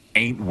just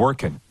ain't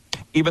working.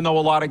 Even though a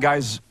lot of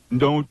guys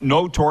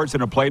know Torts and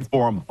have played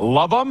for him,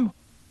 love him,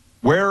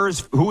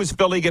 who is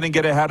Philly going to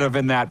get ahead of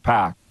in that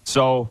pack?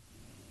 So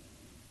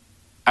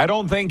I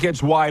don't think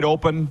it's wide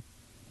open.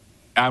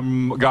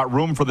 I've got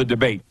room for the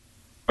debate.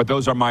 But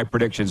those are my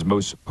predictions,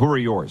 Moose. Who are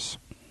yours?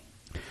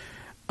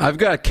 I've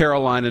got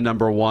Carolina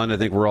number 1. I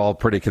think we're all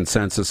pretty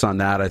consensus on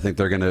that. I think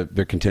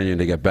they're continuing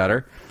to get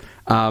better.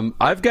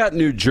 I've got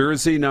New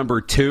Jersey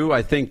number 2.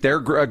 I think they're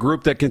a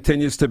group that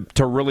continues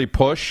to really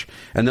push,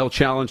 and they'll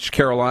challenge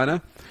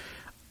Carolina.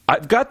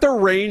 I've got the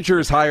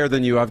Rangers higher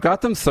than you. I've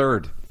got them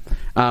 3rd.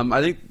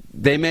 I think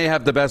they may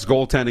have the best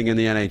goaltending in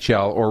the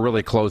NHL, or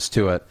really close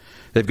to it.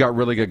 They've got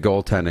really good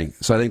goaltending,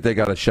 so I think they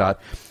got a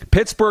shot.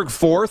 Pittsburgh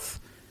 4th.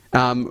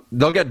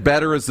 They'll get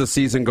better as the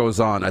season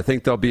goes on. I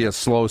think they'll be a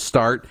slow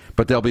start,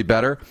 but they'll be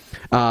better.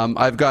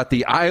 I've got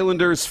the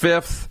Islanders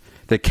 5th,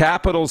 the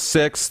Capitals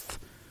 6th,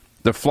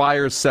 the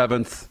Flyers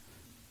 7th,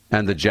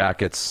 and the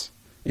Jackets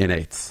in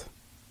 8th.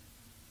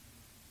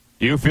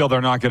 You feel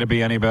they're not going to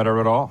be any better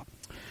at all?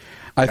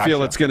 I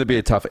feel it's going to be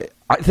a tough.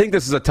 I think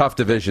this is a tough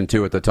division,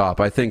 too, at the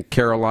top. I think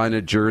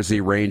Carolina, Jersey,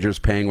 Rangers,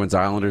 Penguins,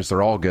 Islanders,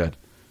 they're all good.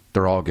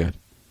 They're all good.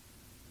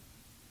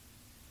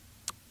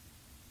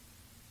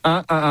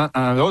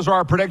 Those are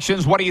our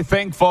predictions. What do you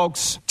think,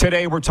 folks?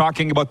 Today we're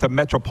talking about the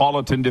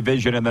Metropolitan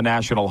Division in the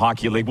National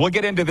Hockey League. We'll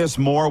get into this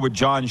more with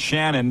John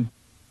Shannon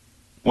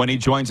when he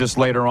joins us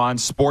later on.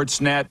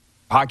 Sportsnet,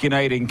 Hockey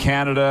Night in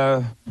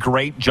Canada.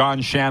 Great.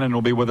 John Shannon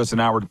will be with us an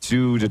hour or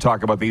 2 to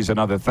talk about these and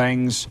other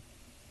things.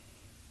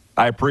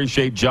 I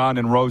appreciate John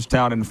in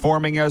Rosetown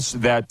informing us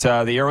that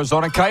the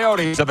Arizona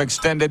Coyotes have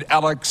extended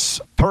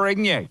Alex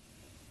Perigny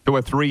to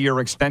a 3-year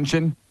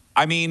extension.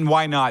 I mean,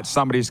 why not?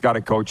 Somebody's got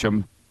to coach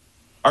him.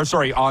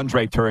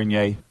 Andre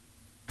Tourigny,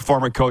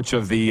 former coach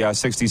of the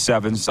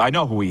 67s. I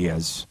know who he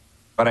is,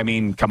 but I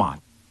mean, come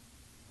on.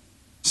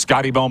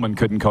 Scotty Bowman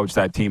couldn't coach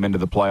that team into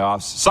the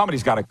playoffs.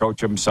 Somebody's got to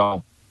coach him,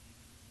 so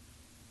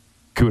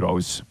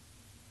kudos.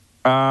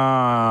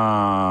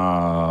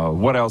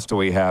 What else do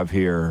we have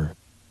here?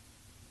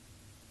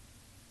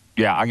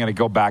 Yeah, I'm going to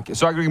go back.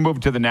 So I'm going to move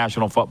to the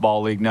National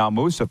Football League now,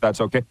 Moose, if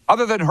that's okay.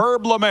 Other than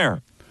Herb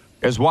Lemaire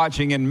is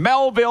watching in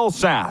Melville,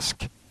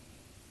 Sask.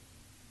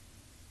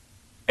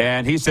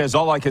 And he says,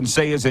 all I can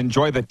say is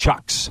enjoy the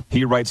Chucks.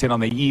 He writes in on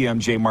the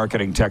EMJ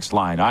Marketing text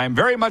line. I am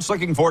very much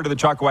looking forward to the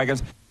Chuck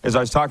Wagons. As I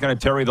was talking to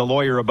Terry, the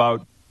lawyer,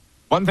 about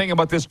one thing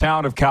about this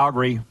town of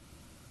Calgary,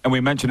 and we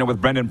mentioned it with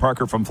Brendan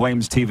Parker from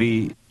Flames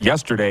TV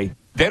yesterday,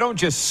 they don't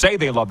just say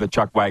they love the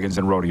Chuck Wagons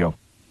and rodeo.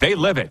 They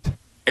live it.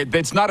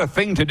 It's not a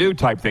thing to do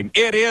type thing.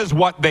 It is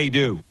what they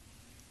do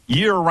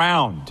year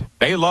round.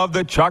 They love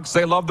the chucks.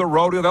 They love the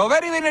rodeo. They love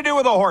anything to do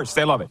with a horse.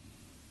 They love it.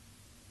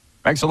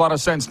 Makes a lot of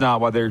sense now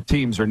why their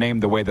teams are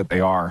named the way that they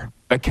are.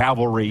 The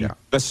Cavalry,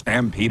 the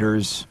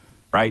Stampeders,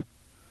 right?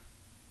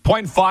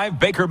 Point 5,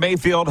 Baker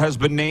Mayfield has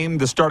been named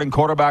the starting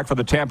quarterback for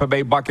the Tampa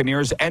Bay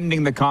Buccaneers,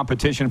 ending the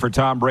competition for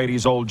Tom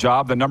Brady's old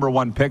job. The number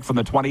 1 pick from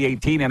the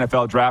 2018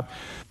 NFL Draft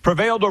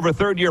prevailed over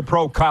third-year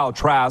pro Kyle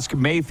Trask.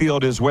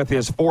 Mayfield is with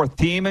his 4th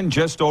team in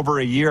just over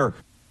a year.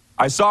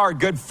 I saw our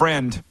good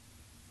friend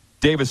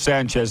Davis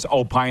Sanchez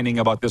opining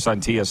about this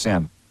on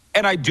TSN.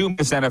 And I do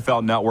miss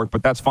NFL Network,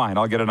 but that's fine.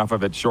 I'll get enough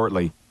of it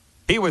shortly.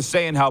 He was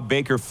saying how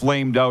Baker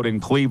flamed out in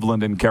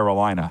Cleveland and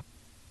Carolina.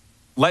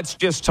 Let's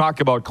just talk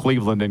about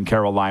Cleveland and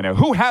Carolina.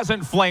 Who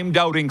hasn't flamed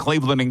out in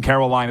Cleveland and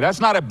Carolina? That's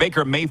not a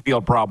Baker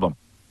Mayfield problem.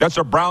 That's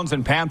a Browns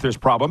and Panthers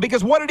problem.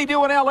 Because what did he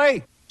do in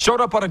L.A.?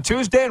 Showed up on a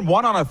Tuesday and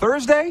won on a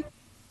Thursday?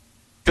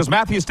 Because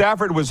Matthew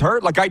Stafford was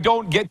hurt? Like, I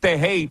don't get the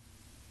hate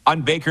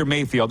on Baker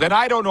Mayfield. And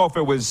I don't know if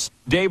it was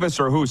Davis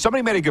or who.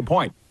 Somebody made a good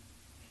point.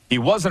 He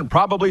wasn't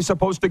probably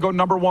supposed to go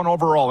number 1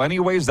 overall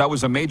anyways. That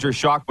was a major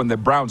shock when the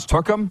Browns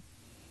took him.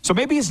 So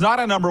maybe he's not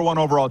a number 1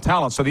 overall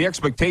talent. So the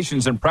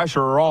expectations and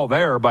pressure are all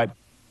there. But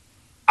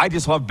I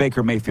just love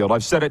Baker Mayfield.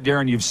 I've said it,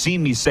 Darren. You've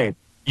seen me say it.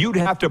 You'd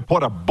have to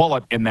put a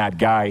bullet in that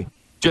guy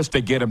just to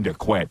get him to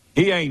quit.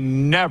 He ain't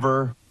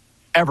never,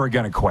 ever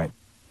going to quit.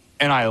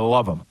 And I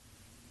love him.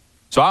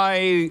 So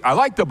I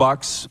like the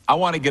Bucs. I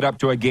want to get up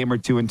to a game or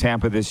 2 in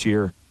Tampa this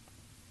year.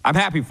 I'm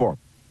happy for them.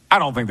 I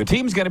don't think the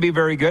team's going to be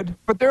very good,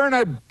 but they're in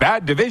a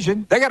bad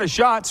division. They got a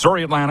shot.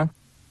 Sorry, Atlanta.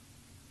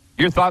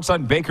 Your thoughts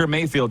on Baker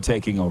Mayfield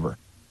taking over?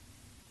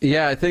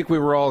 Yeah, I think we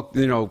were all,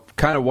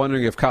 kind of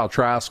wondering if Kyle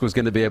Trask was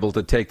going to be able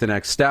to take the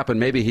next step, and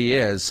maybe he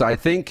is. I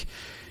think,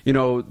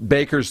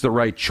 Baker's the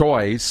right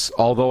choice,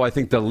 although I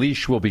think the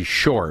leash will be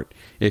short.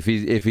 If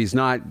he's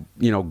not,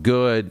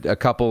 good a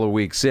couple of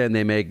weeks in,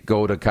 they may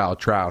go to Kyle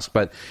Trask.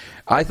 But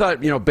I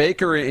thought,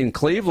 Baker in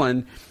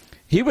Cleveland,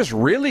 he was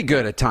really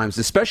good at times,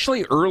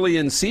 especially early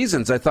in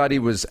seasons. I thought he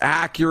was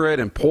accurate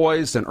and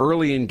poised and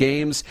early in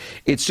games.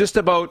 It's just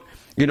about,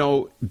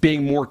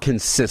 being more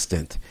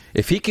consistent.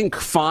 If he can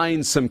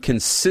find some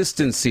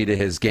consistency to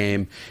his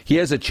game, he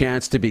has a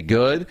chance to be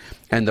good.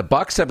 And the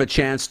Bucs have a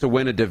chance to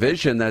win a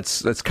division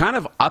that's kind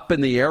of up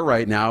in the air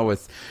right now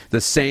with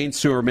the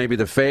Saints, who are maybe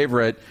the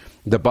favorite.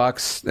 The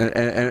Bucs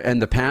and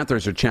the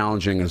Panthers are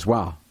challenging as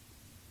well.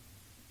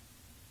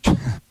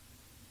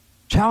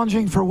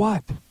 Challenging for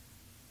what?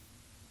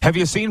 Have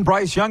you seen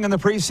Bryce Young in the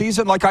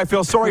preseason? Like, I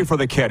feel sorry for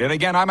the kid. And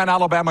again, I'm an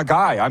Alabama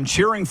guy. I'm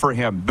cheering for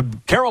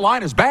him.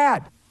 Carolina's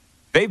bad.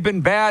 They've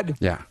been bad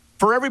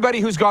for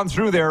everybody who's gone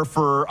through there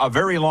for a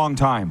very long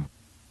time.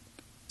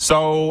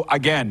 So,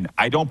 again,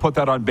 I don't put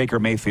that on Baker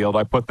Mayfield.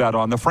 I put that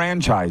on the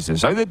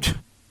franchises.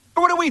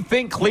 What do we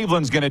think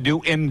Cleveland's going to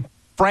do in,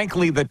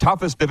 frankly, the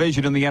toughest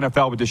division in the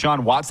NFL with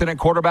Deshaun Watson at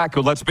quarterback,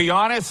 who, let's be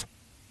honest,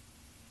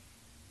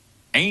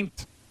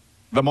 ain't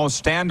the most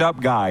stand-up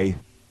guy?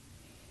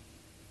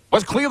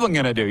 What's Cleveland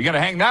going to do? You going to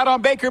hang that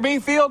on Baker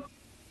Mayfield?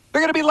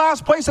 They're going to be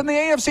last place in the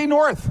AFC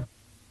North.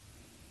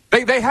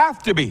 They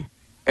have to be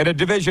in a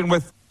division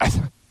with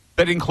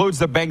that includes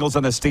the Bengals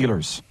and the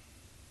Steelers.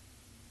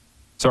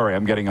 Sorry,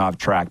 I'm getting off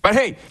track. But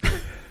hey,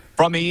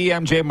 from the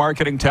EMJ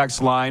Marketing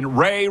text line,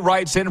 Ray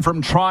writes in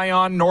from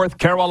Tryon, North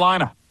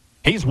Carolina.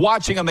 He's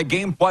watching on the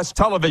Game Plus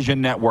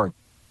television network.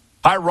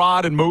 Hi,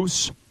 Rod and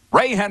Moose.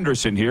 Ray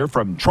Henderson here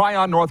from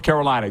Tryon, North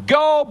Carolina.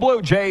 Go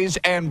Blue Jays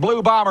and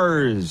Blue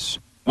Bombers.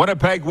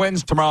 Winnipeg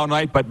wins tomorrow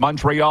night, but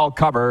Montreal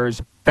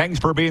covers. Thanks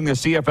for being the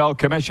CFL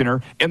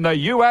commissioner in the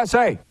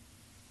USA.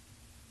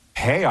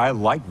 Hey, I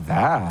like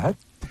that.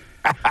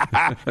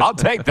 I'll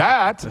take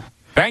that.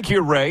 Thank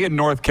you, Ray, in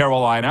North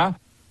Carolina.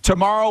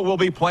 Tomorrow we'll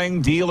be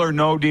playing Deal or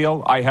No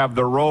Deal. I have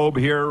the robe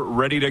here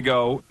ready to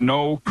go.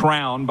 No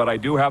crown, but I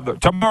do have the...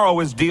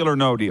 Tomorrow is Deal or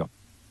No Deal.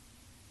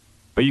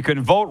 But you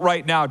can vote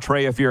right now,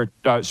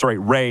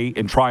 Ray,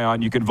 in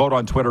Tryon. You can vote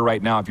on Twitter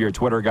right now if you're a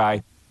Twitter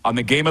guy. On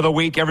the game of the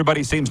week,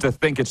 everybody seems to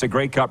think it's a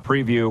Grey Cup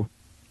preview.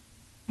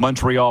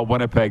 Montreal,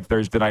 Winnipeg,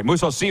 Thursday night.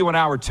 Moose, I'll see you in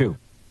hour 2.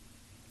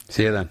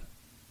 See you then.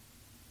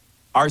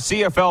 Our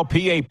CFL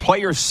PA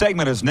player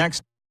segment is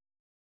next,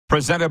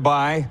 presented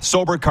by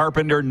Sober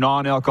Carpenter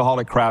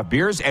non-alcoholic craft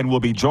beers, and we'll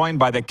be joined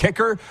by the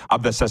kicker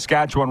of the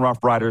Saskatchewan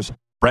Roughriders,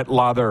 Brett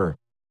Lauther.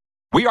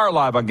 We are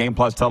live on Game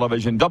Plus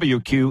Television,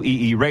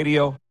 WQEE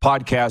Radio,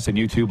 podcast, and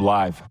YouTube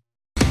Live.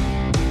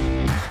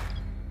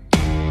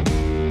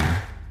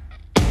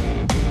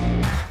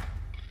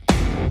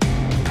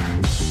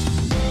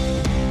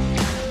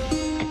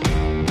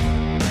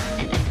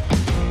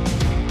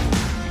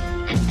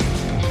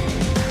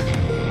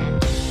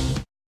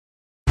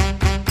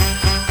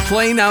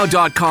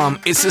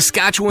 PlayNow.com is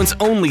Saskatchewan's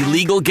only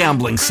legal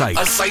gambling site.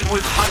 A site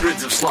with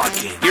hundreds of slot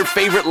games, your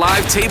favorite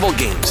live table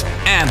games,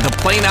 and the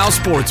Play Now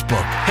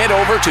Sportsbook. Head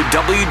over to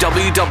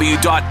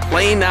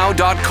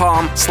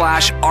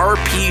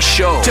www.playnow.com/RP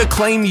Show to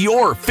claim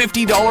your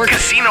 $50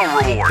 casino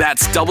reward.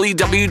 That's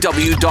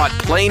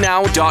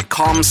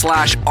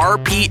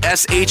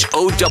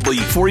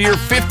www.playnow.com/RPSHOW for your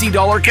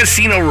 $50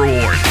 casino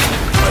reward.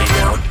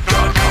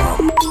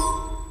 PlayNow.com.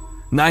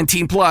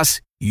 19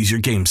 plus. Use your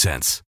game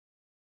sense.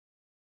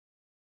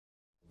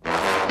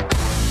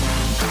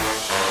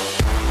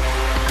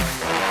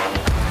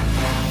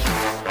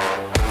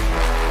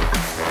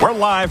 We're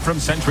live from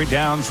Century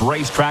Downs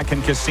Racetrack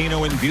and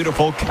Casino in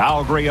beautiful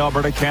Calgary,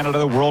 Alberta, Canada.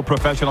 The World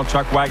Professional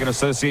Chuck Wagon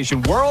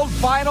Association World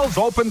Finals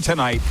open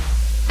tonight.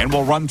 And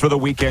we'll run through the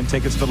weekend.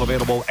 Tickets still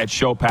available at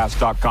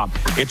showpass.com.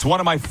 It's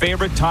one of my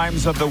favorite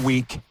times of the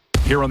week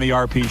here on the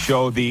RP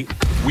Show, the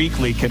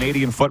weekly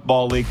Canadian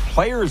Football League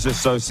Players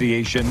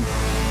Association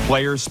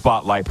Players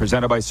Spotlight,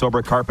 presented by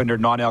Sober Carpenter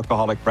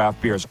Non-Alcoholic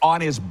Craft Beers. On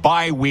his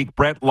bye week,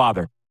 Brett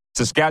Lauther,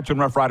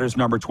 Saskatchewan Roughriders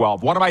number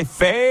 12. One of my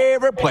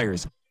favorite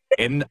players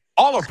in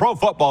all of pro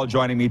football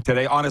joining me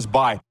today on his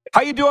bye.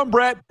 How you doing,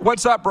 Brett?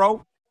 What's up,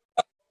 bro?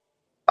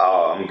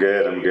 Oh, I'm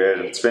good.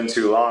 It's been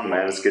too long,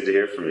 man. It's good to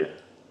hear from you.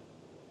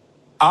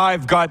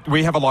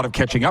 We have a lot of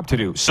catching up to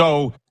do.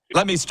 So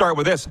let me start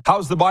with this.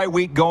 How's the bye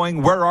week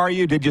going? Where are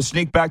you? Did you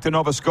sneak back to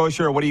Nova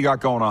Scotia, or what do you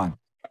got going on?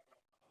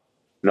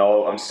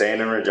 No, I'm staying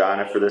in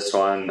Regina for this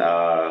one.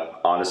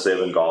 Honestly, I've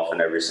been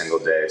golfing every single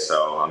day,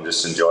 so I'm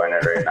just enjoying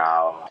it right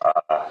now.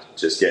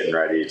 Just getting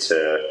ready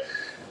to,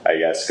 I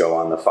guess, go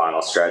on the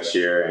final stretch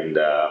here and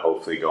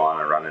hopefully go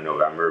on a run in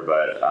November.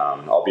 But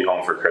I'll be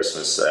home for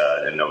Christmas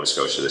in Nova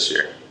Scotia this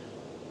year.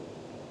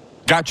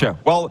 Gotcha.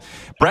 Well,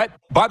 Brett,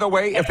 by the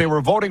way, if they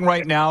were voting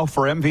right now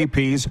for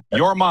MVPs,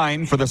 you're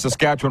mine for the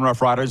Saskatchewan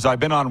Roughriders.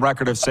 I've been on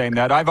record of saying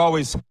that.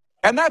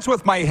 And that's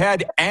with my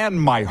head and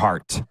my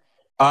heart.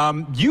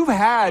 You've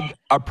had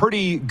a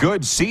pretty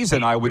good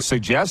season, I would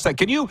suggest.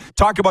 Can you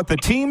talk about the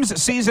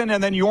team's season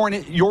and then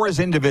yours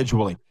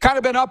individually? Kind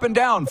of been up and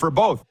down for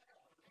both.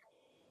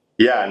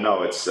 Yeah,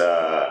 no, it's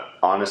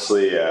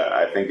honestly,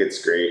 I think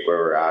it's great where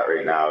we're at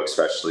right now,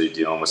 especially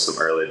dealing with some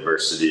early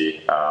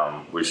adversity.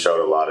 We've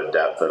showed a lot of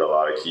depth at a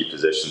lot of key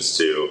positions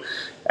too.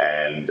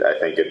 And I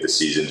think if the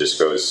season just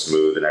goes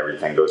smooth and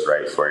everything goes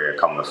right for you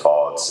come the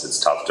fall, it's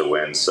tough to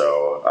win.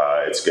 So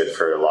it's good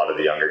for a lot of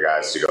the younger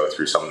guys to go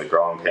through some of the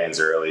growing pains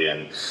early.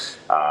 And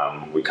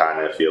we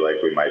kind of feel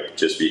like we might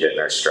just be hitting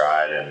our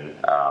stride. And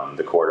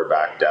the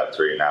quarterback depth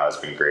right now has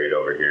been great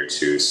over here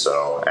too.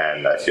 So,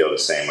 and I feel the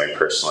same way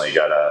personally.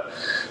 Got a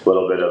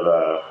little bit of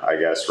a, I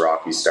guess,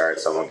 rocky start.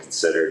 Someone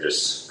consider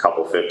just a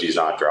couple 50s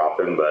not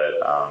dropping, but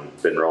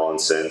been rolling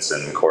since.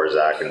 And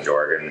Korzak and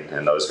Jorgen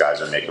and those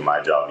guys are making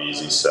my job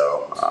easy.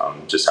 So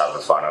just having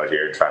fun out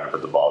here trying to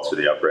put the ball through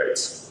the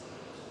uprights.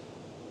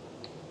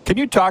 Can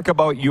you talk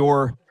about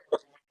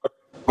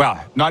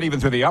not even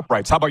through the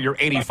uprights, how about your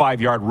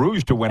 85-yard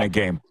rouge to win a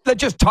game? Let's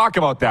just talk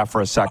about that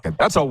for a second.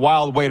 That's a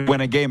wild way to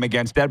win a game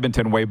against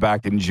Edmonton way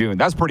back in June.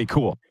 That's pretty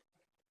cool.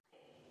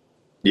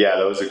 Yeah,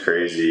 that was a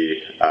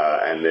crazy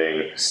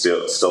ending.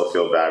 Still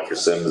feel bad for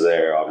Sims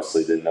there.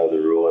 Obviously didn't know the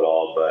rule at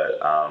all,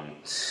 but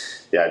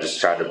I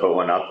just tried to put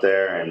one up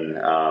there, and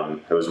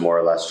it was more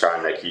or less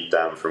trying to keep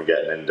them from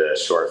getting into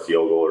short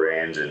field goal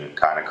range, and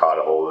kind of caught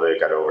a hold of it,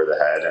 got over the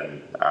head,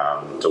 and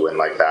to win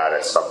like that,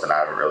 it's something I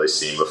haven't really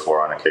seen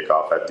before on a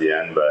kickoff at the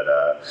end,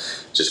 but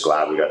just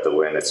glad we got the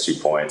win. It's 2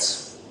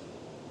 points.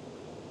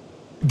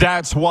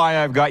 That's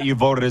why I've got you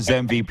voted as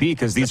MVP,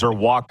 because these are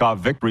walk-off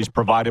victories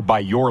provided by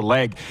your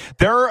leg.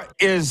 There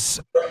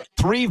is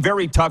 3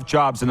 very tough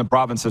jobs in the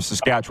province of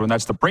Saskatchewan.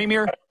 That's the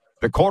premier,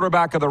 the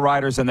quarterback of the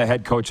Riders, and the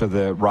head coach of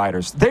the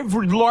Riders. They've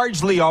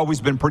largely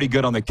always been pretty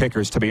good on the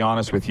kickers, to be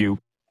honest with you.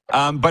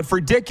 But for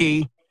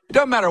Dickey, it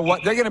doesn't matter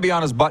what. They're going to be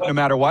on his butt no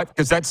matter what,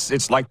 because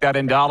it's like that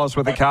in Dallas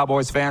with the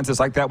Cowboys fans. It's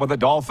like that with the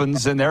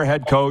Dolphins and their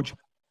head coach.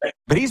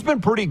 But he's been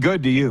pretty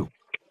good to you.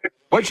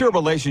 What's your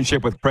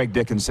relationship with Craig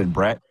Dickinson,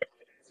 Brett?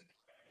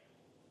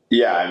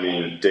 Yeah, I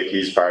mean,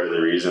 Dickey's part of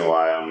the reason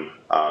why I'm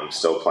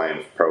still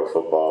playing pro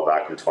football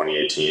back in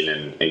 2018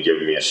 and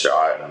giving me a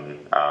shot.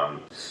 And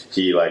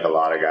he, like a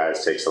lot of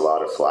guys, takes a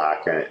lot of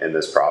flack in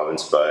this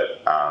province,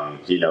 but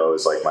he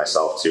knows, like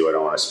myself too, I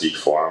don't want to speak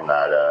for him,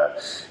 that,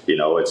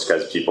 it's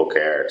because people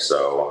care.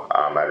 So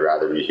I'd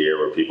rather be here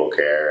where people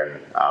care,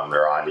 and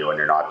they're on you when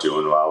you're not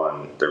doing well,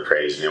 and they're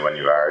praising you when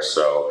you are.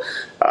 So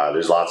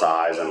there's lots of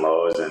highs and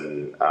lows,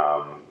 and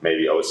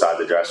maybe outside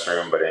the dressing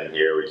room, but in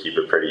here we keep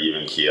it pretty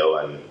even keel,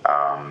 and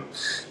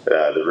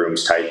the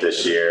room's tight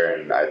this year,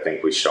 and I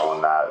think we've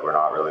shown that we're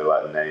not really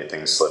letting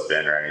anything slip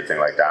in or anything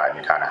like that, and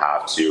you kind of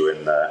have to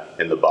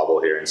in the bubble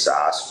here in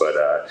Sask, but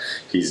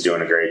he's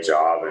doing a great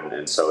job,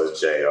 and so is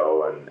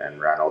J.O.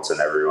 and Reynolds and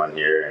everyone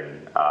here,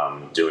 and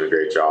doing a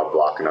great job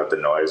blocking out the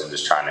noise and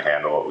just trying to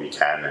handle what we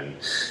can, and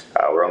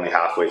we're only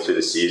halfway through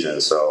the season,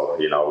 so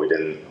we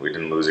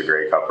didn't lose a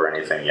Grey Cup or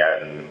anything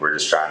yet, and we're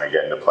just trying to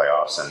get into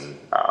playoffs, and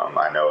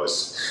I know if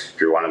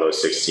you're one of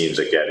those 6 teams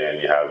that get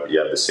in, you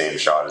have the same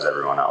shot as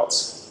everyone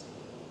else.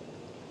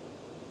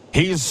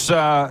 He's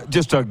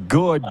just a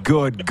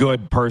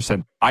good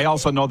person. I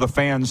also know the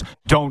fans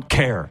don't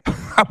care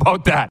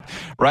about that,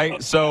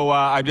 right? So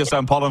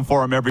I'm pulling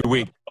for him every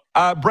week.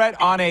 Brett,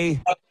 on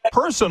a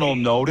personal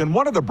note, in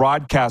one of the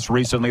broadcasts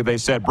recently, they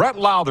said Brett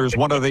Lauther is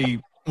one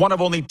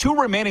of only 2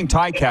 remaining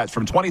Ticats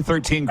from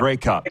 2013 Grey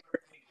Cup,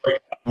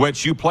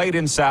 which you played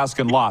in Sask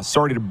and lost.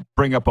 Sorry to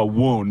bring up a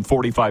wound,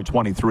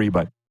 45-23,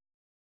 but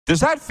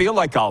does that feel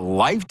like a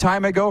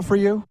lifetime ago for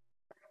you?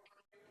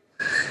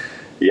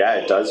 Yeah,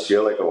 it does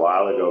feel like a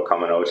while ago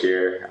coming out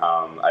here.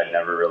 I'd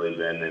never really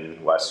been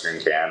in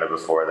Western Canada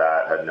before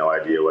that, had no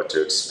idea what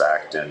to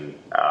expect. And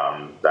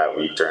that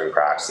week during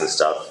practice and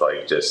stuff,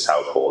 like just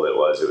how cold it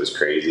was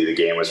crazy. The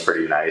game was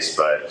pretty nice,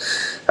 but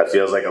that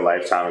feels like a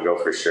lifetime ago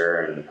for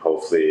sure. And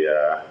hopefully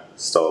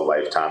still a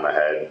lifetime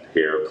ahead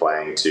here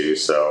playing too.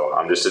 So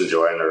I'm just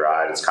enjoying the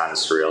ride. It's kind of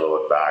surreal to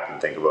look back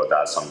and think about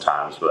that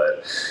sometimes,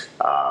 but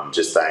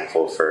just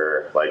thankful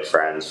for like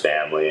friends,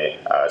 family,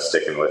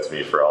 sticking with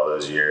me for all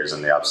those years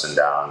and the ups and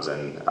downs,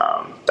 and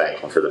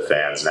thankful for the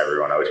fans and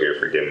everyone out here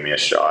for giving me a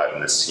shot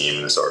in this team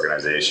and this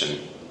organization.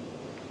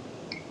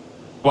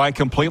 Well, I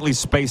completely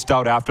spaced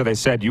out after they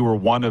said you were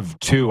one of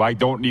 2. I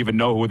don't even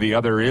know who the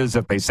other is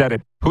if they said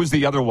it. Who's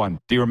the other one?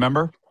 Do you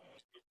remember?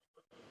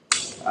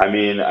 I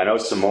mean, I know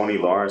Simone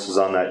Lawrence was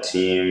on that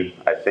team.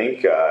 I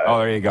think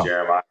there you go.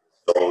 Jeremiah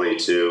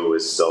Stoley, too,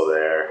 was still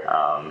there.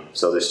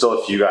 So there's still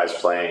a few guys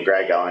playing.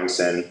 Greg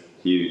Ellingson,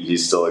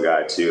 he's still a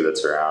guy, too,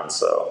 that's around.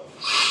 So,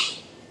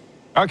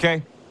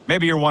 okay,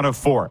 maybe you're one of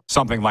 4,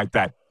 something like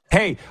that.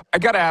 Hey, I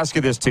got to ask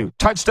you this, too.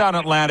 Touchdown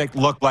Atlantic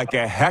looked like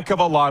a heck of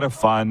a lot of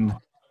fun,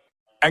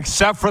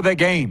 except for the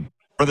game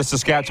for the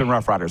Saskatchewan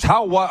Roughriders.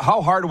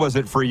 How hard was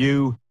it for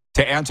you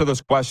to answer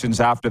those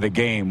questions after the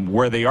game,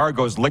 where the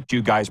Argos licked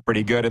you guys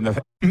pretty good and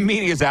the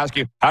media's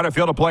asking you how to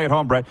feel to play at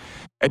home, Brett?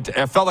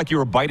 It felt like you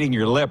were biting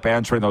your lip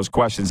answering those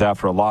questions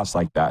after a loss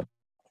like that.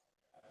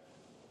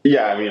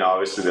 Yeah, I mean,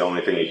 obviously the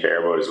only thing you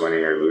care about is winning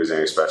or losing,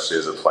 especially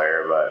as a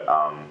player.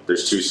 But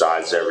there's 2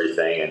 sides to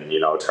everything, and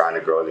trying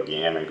to grow the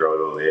game and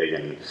grow the league,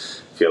 and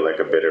feel like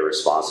a bit of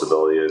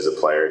responsibility as a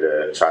player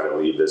to try to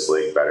leave this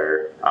league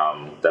better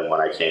than when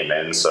I came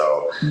in.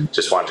 So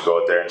just wanted to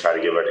go out there and try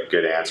to give it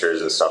good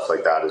answers and stuff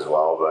like that as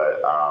well.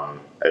 But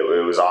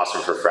it was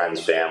awesome for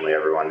friends, family,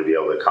 everyone to be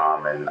able to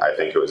come, and I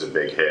think it was a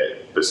big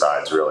hit.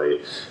 Besides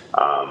really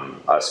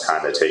us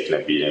kind of taking a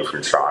beating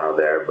from Toronto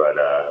there,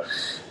 but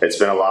it's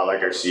been a lot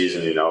like our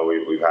season.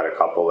 We've had a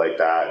couple like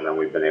that, and then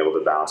we've been able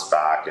to bounce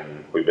back,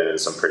 and we've been in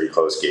some pretty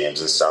close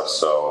games and stuff.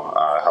 So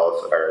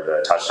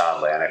the touchdown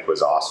Atlantic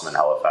was awesome in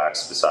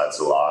Halifax. Besides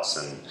the loss,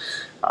 and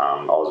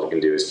all we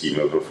can do is keep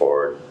moving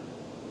forward.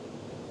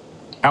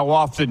 How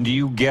often do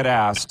you get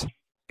asked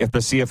if the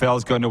CFL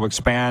is going to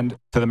expand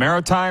to the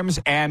Maritimes,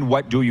 and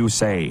what do you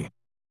say?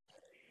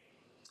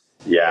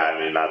 Yeah, I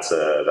mean, that's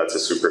a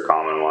super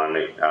common one.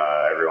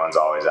 Everyone's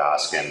always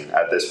asking.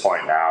 At this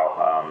point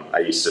now, I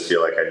used to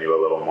feel like I knew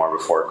a little more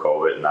before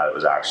COVID and that it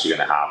was actually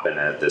going to happen.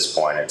 And at this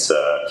point, it's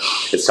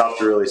tough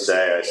to really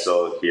say. I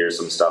still hear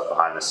some stuff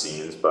behind the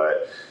scenes,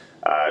 but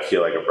I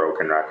feel like a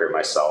broken record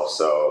myself.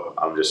 So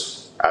I'm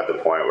just at the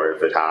point where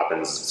if it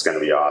happens, it's going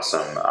to be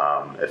awesome.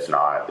 If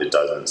not, it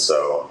doesn't.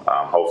 So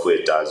hopefully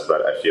it does,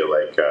 but I feel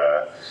like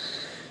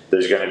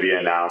there's going to be an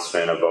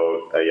announcement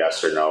about a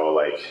yes or no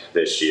like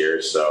this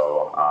year.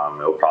 So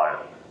it'll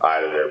probably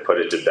either put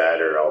it to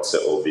bed or else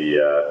it will be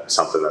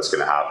something that's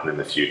going to happen in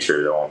the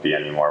future. There won't be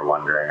any more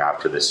wondering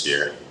after this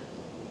year.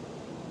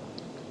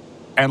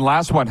 And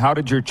last one, how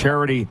did your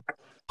charity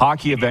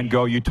hockey event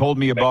go? You told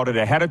me about it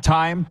ahead of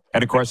time.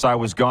 And of course, I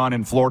was gone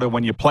in Florida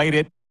when you played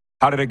it.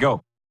 How did it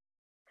go?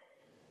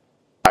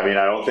 I mean,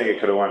 I don't think it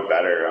could have went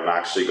better. I'm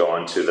actually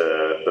going to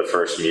the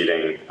first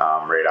meeting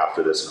right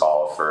after this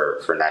call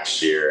for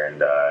next year,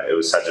 and it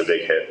was such a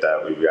big hit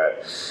that we've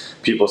got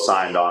people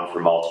signed on for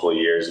multiple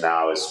years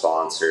now as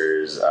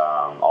sponsors.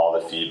 All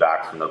the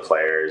feedback from the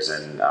players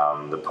and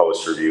the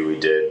post review we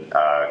did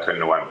couldn't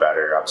have went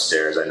better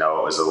upstairs. I know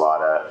it was a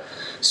lot of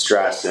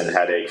stress and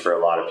headache for a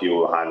lot of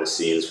people behind the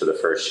scenes for the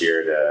first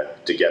year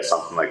to get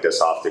something like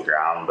this off the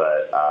ground,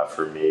 but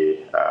for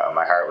me,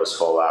 my heart was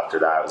full after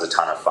that. It was a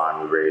ton of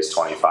fun. We raised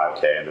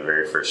 $25,000 in the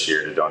very first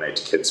year to donate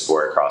to kids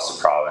sport across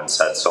the province.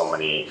 Had so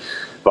many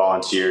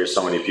volunteers,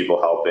 so many people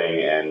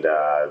helping, and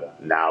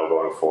now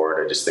going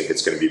forward, I just think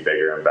it's going to be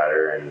bigger and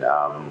better,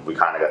 and we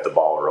kind of got the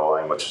ball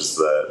rolling, which was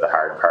the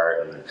hard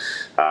part, and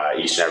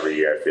each and every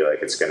year I feel like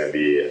it's going to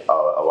be a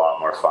lot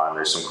more fun.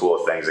 There's some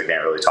cool things I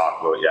can't really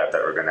talk about yet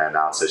that we're going to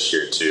announce this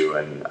year too,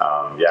 and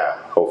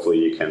hopefully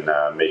you can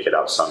make it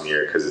up some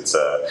year, because it's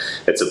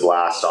a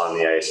blast on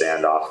the ice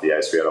and off the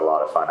ice. We had a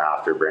lot of fun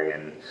after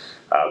bringing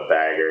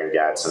Bagger and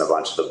Getz and a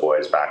bunch of the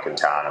boys back in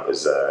town. It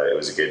was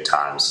a good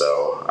time,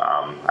 so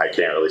I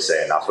can't really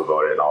say enough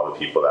about it and all the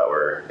people that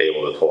were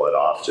able to pull it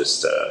off.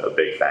 Just a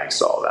big thanks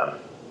to all of them.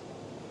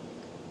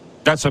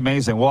 That's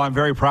amazing. Well, I'm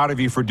very proud of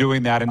you for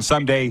doing that, and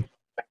someday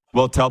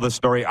we'll tell the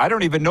story. I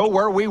don't even know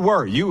where we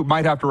were. You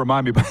might have to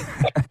remind me, but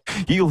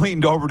you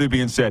leaned over to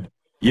me and said,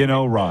 "You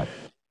know, Rod,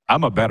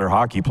 I'm a better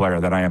hockey player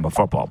than I am a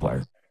football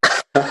player."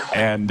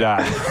 And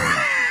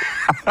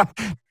you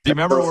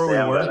remember where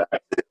we were?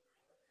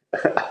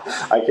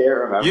 I can't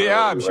remember. Yeah, where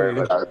I'm we sure.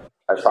 were, but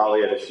I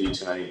probably had a few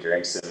too many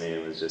drinks in me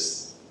and was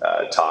just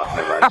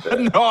talking about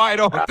it. No, I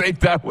don't think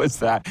that was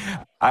that.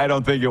 I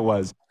don't think it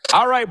was.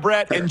 All right,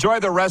 Brett, enjoy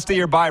the rest of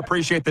your bye.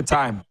 Appreciate the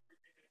time.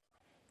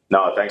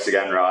 No, thanks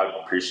again, Rod.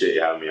 Appreciate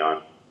you having me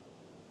on.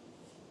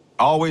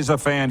 Always a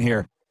fan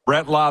here.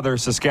 Brett Lauther,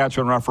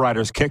 Saskatchewan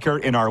Roughriders kicker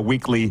in our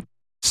weekly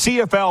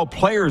CFL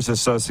Players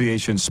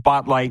Association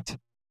Spotlight,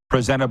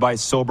 presented by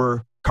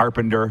Sober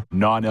Carpenter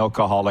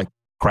Non-Alcoholic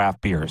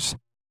Craft Beers.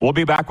 We'll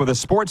be back with a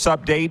sports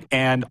update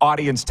and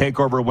audience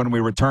takeover when we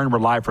return. We're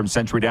live from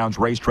Century Downs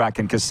Racetrack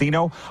and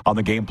Casino on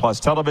the Game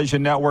Plus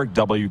Television Network,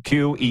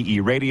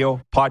 WQEE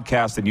Radio,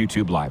 podcast, and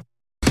YouTube Live.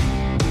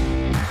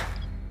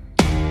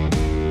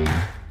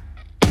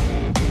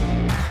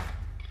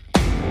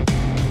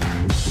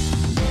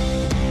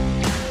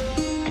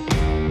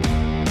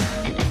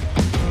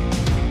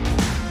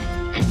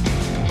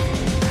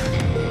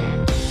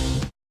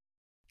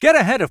 Get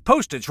ahead of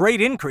postage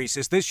rate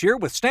increases this year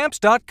with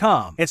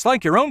Stamps.com. It's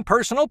like your own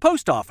personal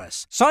post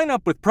office. Sign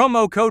up with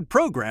promo code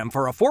PROGRAM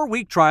for a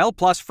 4-week trial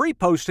plus free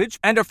postage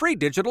and a free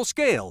digital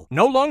scale.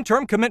 No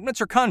long-term commitments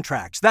or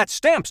contracts. That's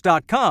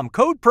Stamps.com,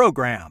 code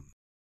PROGRAM.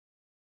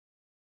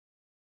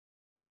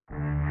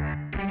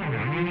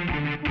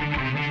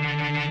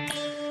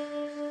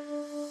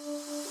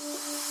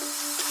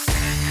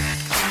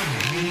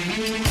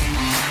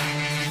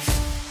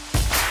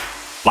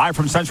 Live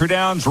from Century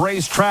Downs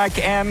Racetrack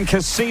and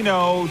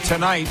Casino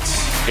tonight,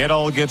 it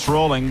all gets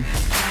rolling.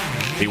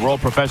 The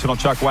World Professional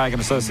Chuck Wagon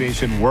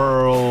Association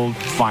World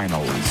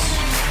Finals.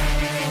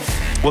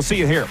 We'll see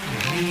you here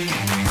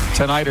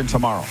tonight and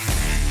tomorrow.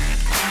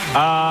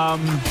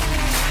 I'm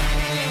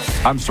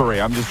sorry,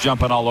 I'm just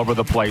jumping all over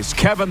the place.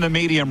 Kevin the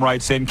Medium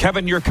writes in,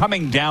 Kevin, you're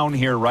coming down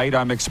here, right?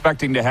 I'm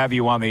expecting to have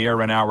you on the air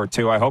an hour or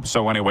two. I hope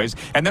so anyways.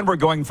 And then we're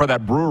going for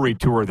that brewery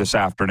tour this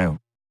afternoon.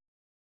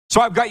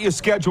 So I've got you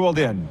scheduled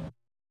in.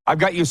 I've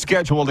got you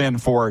scheduled in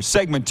for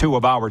segment 2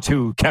 of hour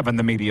 2, Kevin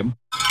the Medium.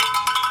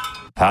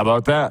 How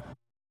about that?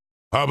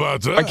 How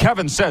about that?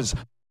 Kevin says,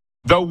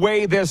 the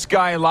way this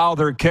guy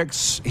Lauther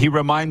kicks, he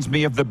reminds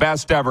me of the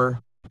best ever,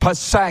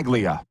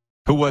 Pasaglia,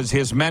 who was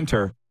his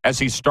mentor as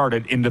he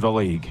started into the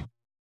league.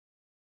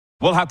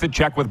 We'll have to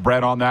check with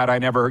Brett on that.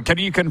 Can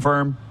you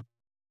confirm?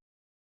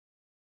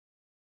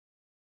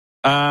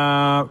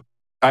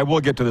 I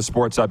will get to the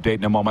sports update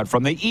in a moment.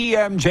 From the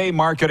EMJ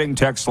Marketing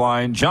text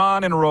line,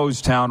 John in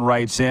Rosetown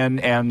writes in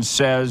and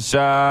says,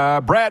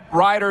 Brett,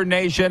 Rider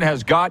Nation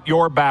has got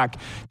your back.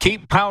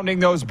 Keep pounding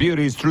those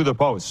beauties through the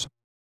posts.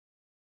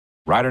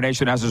 Rider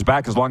Nation has his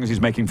back as long as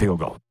he's making field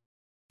goal.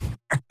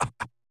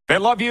 They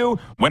love you,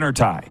 win or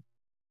tie.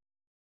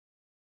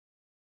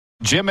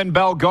 Jim in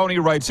Belgoni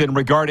writes in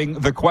regarding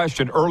the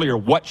question earlier,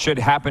 what should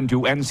happen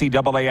to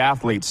NCAA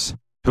athletes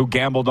who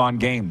gambled on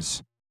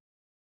games?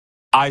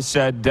 I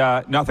said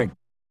nothing.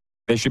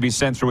 They should be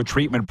sent through a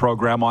treatment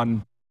program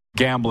on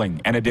gambling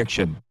and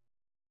addiction.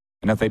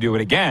 And if they do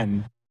it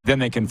again, then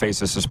they can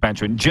face a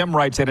suspension. Jim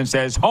writes in and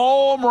says,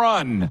 home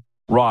run,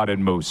 Rod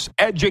and Moose.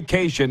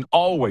 Education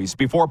always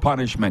before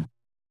punishment,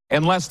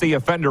 unless the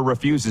offender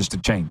refuses to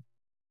change.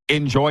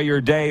 Enjoy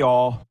your day,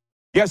 all.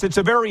 Yes, it's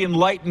a very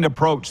enlightened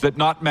approach that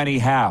not many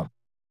have.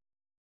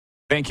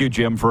 Thank you,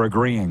 Jim, for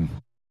agreeing.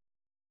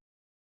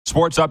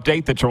 Sports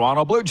update, the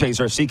Toronto Blue Jays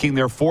are seeking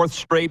their 4th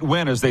straight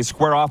win as they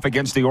square off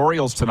against the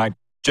Orioles tonight.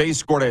 Jays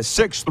scored a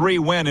 6-3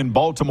 win in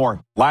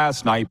Baltimore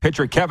last night.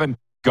 Pitcher Kevin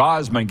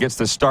Gausman gets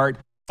the start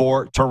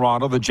for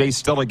Toronto. The Jays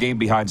still a game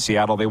behind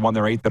Seattle. They won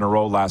their 8th in a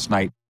row last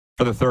night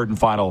for the 3rd and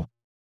final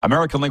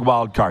American League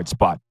wildcard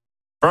spot.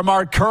 From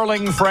our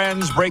curling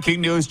friends, breaking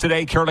news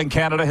today, Curling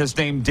Canada has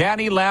named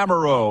Danny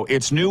Lamoureux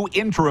its new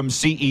interim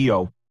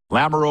CEO.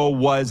 Lamoureux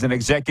was an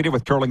executive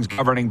with curling's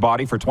governing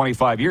body for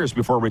 25 years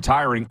before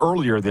retiring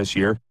earlier this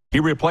year. He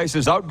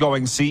replaces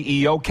outgoing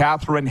CEO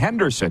Catherine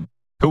Henderson,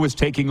 who is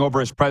taking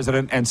over as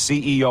president and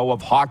CEO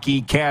of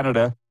Hockey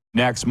Canada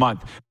next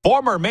month.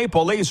 Former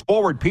Maple Leafs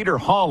forward Peter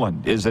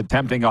Holland is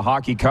attempting a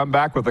hockey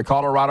comeback with the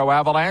Colorado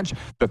Avalanche.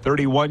 The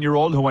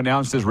 31-year-old who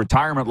announced his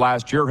retirement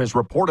last year has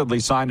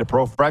reportedly signed a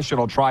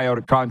professional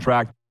tryout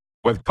contract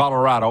with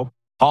Colorado.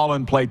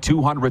 Holland played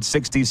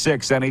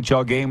 266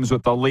 NHL games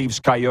with the Leafs,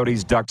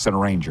 Coyotes, Ducks,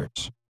 and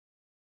Rangers.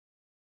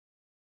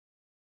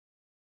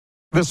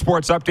 The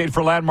sports update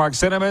for Landmark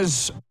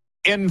Cinemas.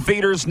 In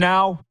theaters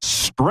now,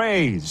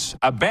 Strays,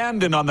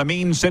 abandoned on the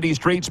mean city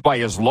streets by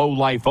his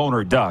low-life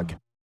owner, Doug.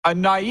 A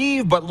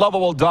naive but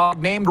lovable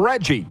dog named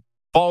Reggie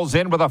falls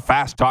in with a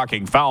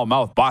fast-talking,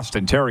 foul-mouthed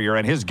Boston Terrier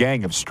and his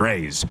gang of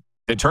strays.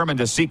 Determined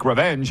to seek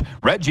revenge,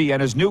 Reggie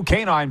and his new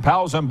canine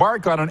pals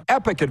embark on an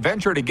epic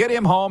adventure to get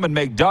him home and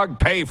make Doug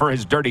pay for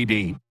his dirty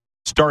deed.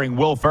 Starring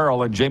Will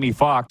Ferrell and Jamie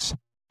Foxx.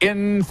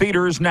 In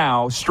theaters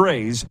now,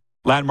 Strays,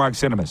 Landmark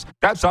Cinemas.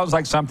 That sounds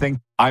like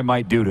something I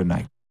might do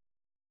tonight.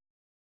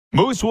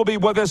 Moose will be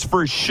with us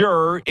for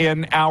sure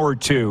in hour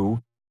 2.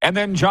 And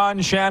then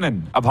John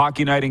Shannon of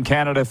Hockey Night in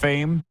Canada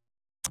fame,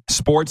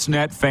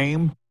 Sportsnet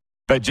fame,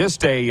 But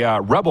just a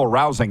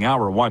rebel-rousing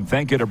hour one.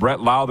 Thank you to Brett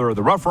Lauther of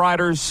the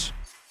Roughriders.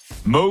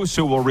 Moose,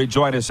 who will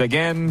rejoin us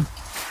again.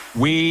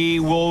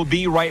 We will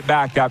be right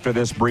back after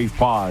this brief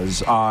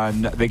pause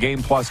on the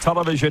Game Plus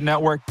television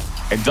network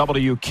and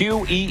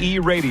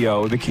WQEE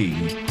Radio, The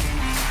Key.